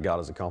 everything that God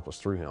has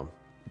accomplished through him.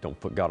 Don't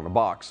put God in a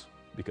box,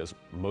 because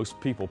most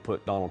people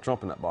put Donald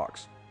Trump in that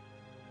box,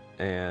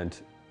 and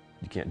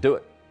you can't do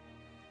it.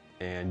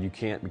 And you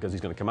can't, because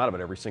he's going to come out of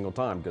it every single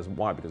time. Because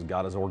why? Because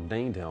God has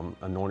ordained him,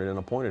 anointed and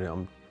appointed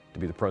him to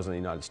be the President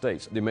of the United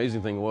States. The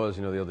amazing thing was,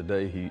 the other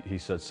day he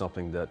said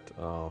something that,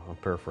 I'm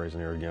paraphrasing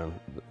here again,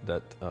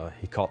 that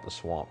he caught the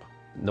swamp.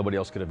 Nobody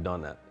else could have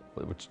done that,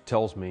 which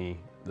tells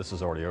me this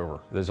is already over.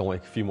 There's only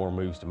a few more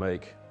moves to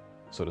make,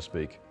 so to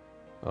speak,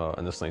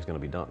 and this thing's going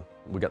to be done.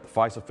 We got the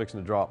FISA fixing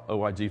to drop,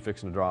 OIG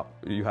fixing to drop.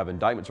 You have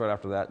indictments right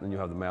after that, and then you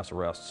have the mass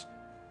arrests.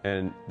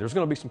 And there's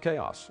going to be some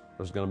chaos.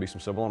 There's going to be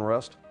some civil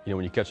unrest.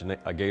 When you catch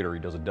a gator, he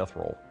does a death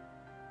roll.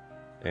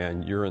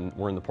 And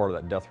we're in the part of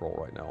that death roll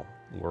right now,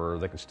 where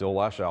they can still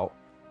lash out,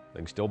 they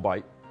can still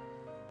bite.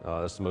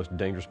 That's the most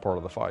dangerous part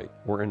of the fight.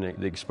 We're in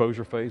the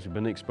exposure phase. We've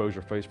been in the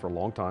exposure phase for a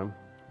long time.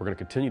 We're going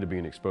to continue to be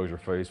in the exposure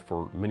phase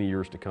for many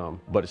years to come.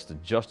 But it's the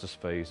justice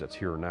phase that's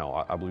here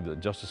now. I believe that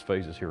justice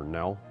phase is here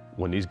now.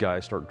 When these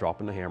guys start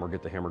dropping the hammer,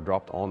 get the hammer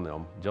dropped on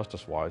them,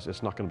 justice-wise,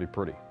 it's not going to be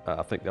pretty.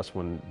 I think that's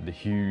when the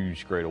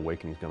huge great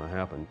awakening is going to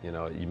happen.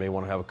 You may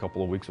want to have a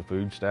couple of weeks of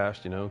food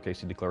stashed, in case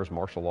he declares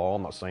martial law.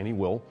 I'm not saying he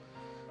will.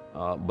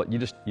 But you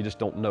just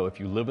don't know. If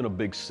you live in a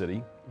big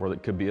city where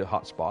it could be a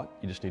hot spot,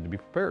 you just need to be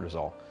prepared is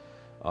all.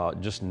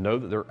 Just know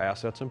that there are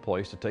assets in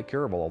place to take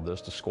care of all of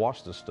this, to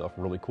squash this stuff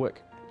really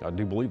quick. I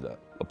do believe that.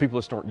 But people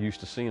just aren't used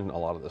to seeing a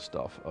lot of this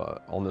stuff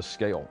on this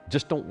scale.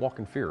 Just don't walk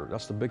in fear.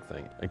 That's the big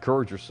thing.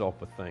 Encourage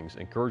yourself with things.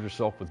 Encourage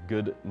yourself with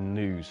good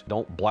news.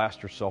 Don't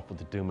blast yourself with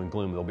the doom and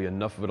gloom. There'll be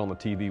enough of it on the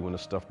TV when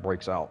this stuff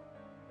breaks out.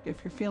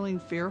 If you're feeling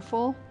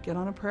fearful, get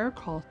on a prayer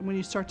call. When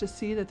you start to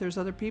see that there's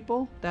other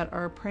people that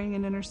are praying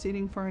and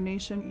interceding for our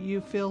nation, you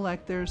feel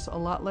like there's a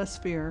lot less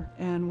fear.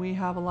 And we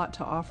have a lot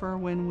to offer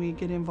when we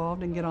get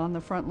involved and get on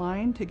the front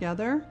line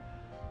together.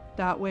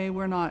 That way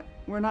we're not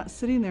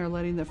sitting there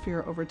letting the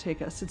fear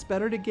overtake us. It's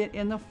better to get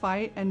in the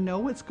fight and know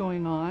what's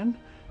going on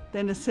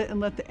than to sit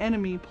and let the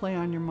enemy play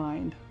on your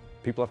mind.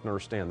 People have to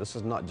understand, this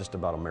is not just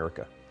about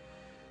America.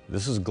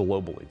 This is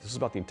globally. This is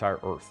about the entire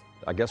earth.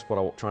 I guess what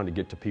I'm trying to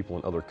get to people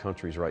in other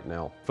countries right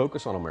now,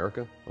 focus on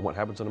America and what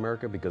happens in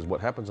America, because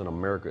what happens in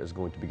America is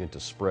going to begin to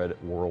spread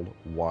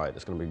worldwide.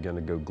 It's going to begin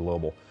to go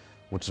global,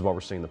 which is why we're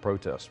seeing the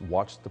protests.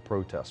 Watch the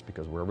protests,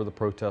 because wherever the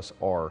protests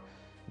are,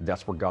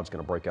 that's where God's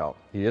going to break out.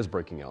 He is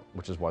breaking out,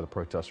 which is why the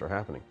protests are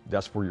happening.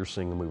 That's where you're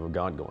seeing the move of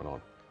God going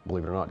on.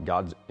 Believe it or not,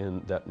 God's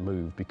in that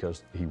move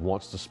because he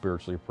wants the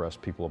spiritually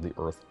oppressed people of the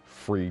earth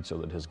freed so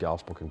that his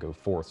gospel can go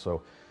forth.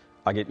 So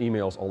I get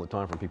emails all the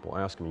time from people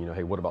asking me,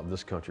 hey, what about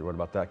this country? What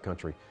about that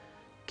country?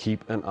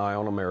 Keep an eye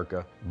on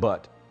America,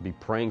 but be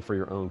praying for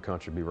your own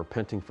country, be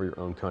repenting for your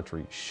own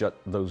country. Shut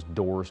those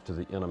doors to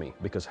the enemy,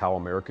 because how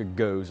America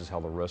goes is how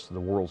the rest of the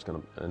world's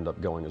going to end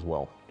up going as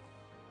well.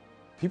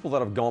 People that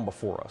have gone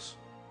before us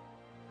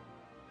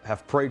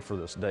have prayed for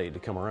this day to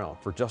come around,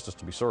 for justice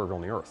to be served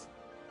on the earth,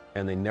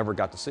 and they never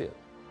got to see it.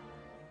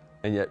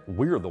 And yet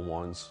we're the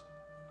ones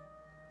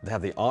that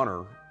have the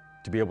honor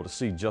to be able to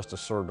see justice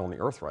served on the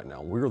earth right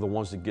now. We're the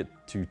ones that get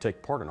to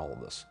take part in all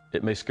of this.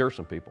 It may scare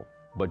some people,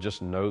 but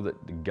just know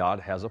that God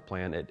has a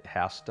plan. It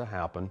has to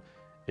happen.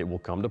 It will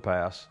come to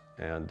pass,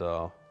 and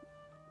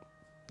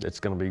it's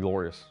going to be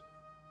glorious.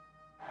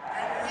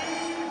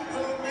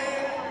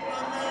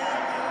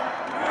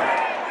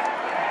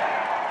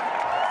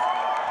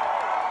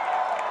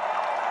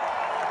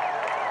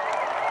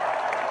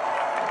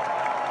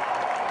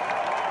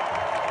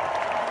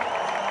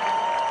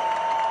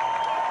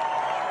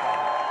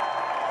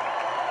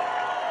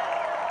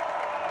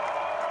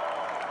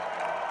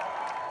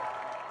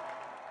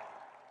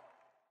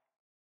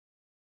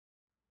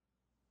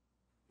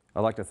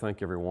 I'd like to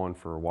thank everyone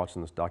for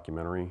watching this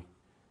documentary.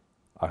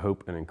 I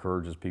hope it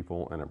encourages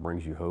people and it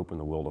brings you hope and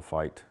the will to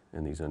fight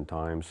in these end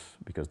times,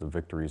 because the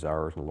victory is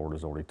ours and the Lord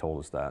has already told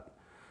us that.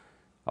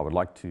 I would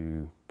like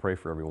to pray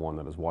for everyone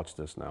that has watched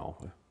this now.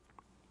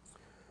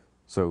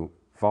 So,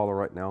 Father,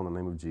 right now in the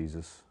name of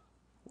Jesus,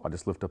 I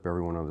just lift up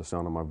everyone under the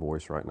sound of my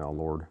voice right now,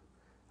 Lord.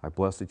 I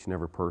bless each and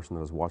every person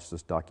that has watched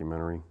this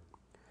documentary.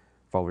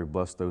 Father, we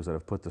bless those that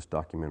have put this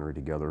documentary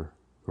together.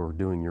 who are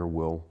doing your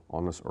will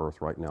on this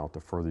earth right now to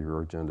further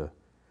your agenda.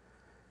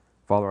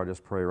 Father, I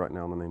just pray right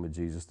now in the name of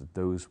Jesus that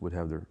those would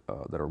have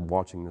that are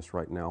watching this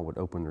right now would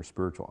open their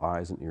spiritual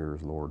eyes and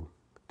ears, Lord,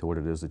 to what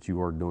it is that you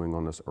are doing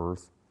on this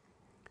earth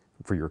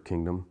for your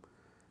kingdom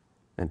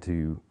and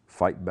to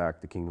fight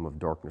back the kingdom of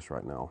darkness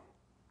right now.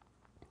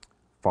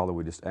 Father,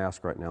 we just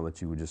ask right now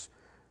that you would just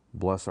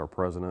bless our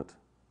president,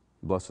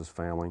 bless his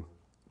family.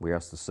 We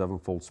ask the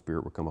sevenfold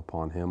Spirit would come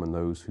upon him and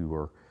those who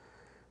are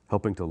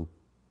helping to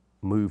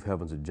move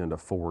heaven's agenda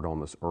forward on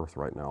this earth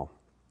right now.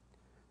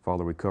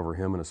 Father, we cover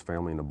him and his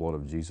family in the blood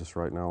of Jesus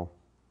right now.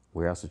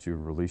 We ask that you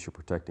would release your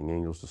protecting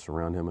angels to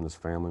surround him and his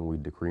family, and we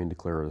decree and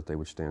declare that they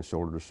would stand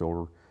shoulder to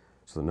shoulder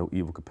so that no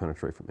evil could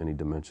penetrate from any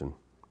dimension.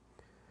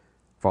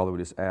 Father, we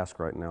just ask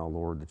right now,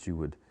 Lord, that you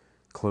would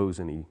close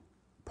any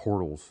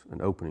portals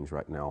and openings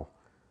right now,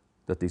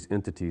 that these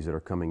entities that are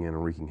coming in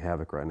and wreaking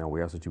havoc right now,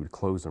 we ask that you would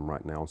close them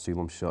right now and seal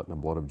them shut in the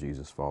blood of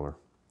Jesus, Father.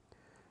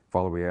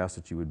 Father, we ask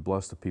that you would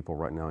bless the people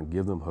right now and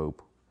give them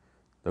hope,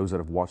 those that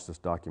have watched this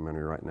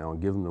documentary right now,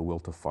 and give them the will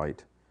to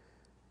fight.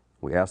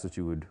 We ask that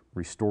you would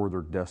restore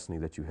their destiny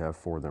that you have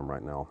for them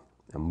right now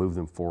and move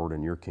them forward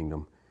in your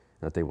kingdom,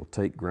 and that they will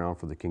take ground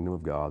for the kingdom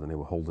of God and they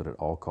will hold it at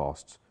all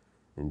costs.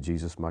 In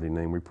Jesus' mighty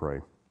name we pray.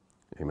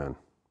 Amen.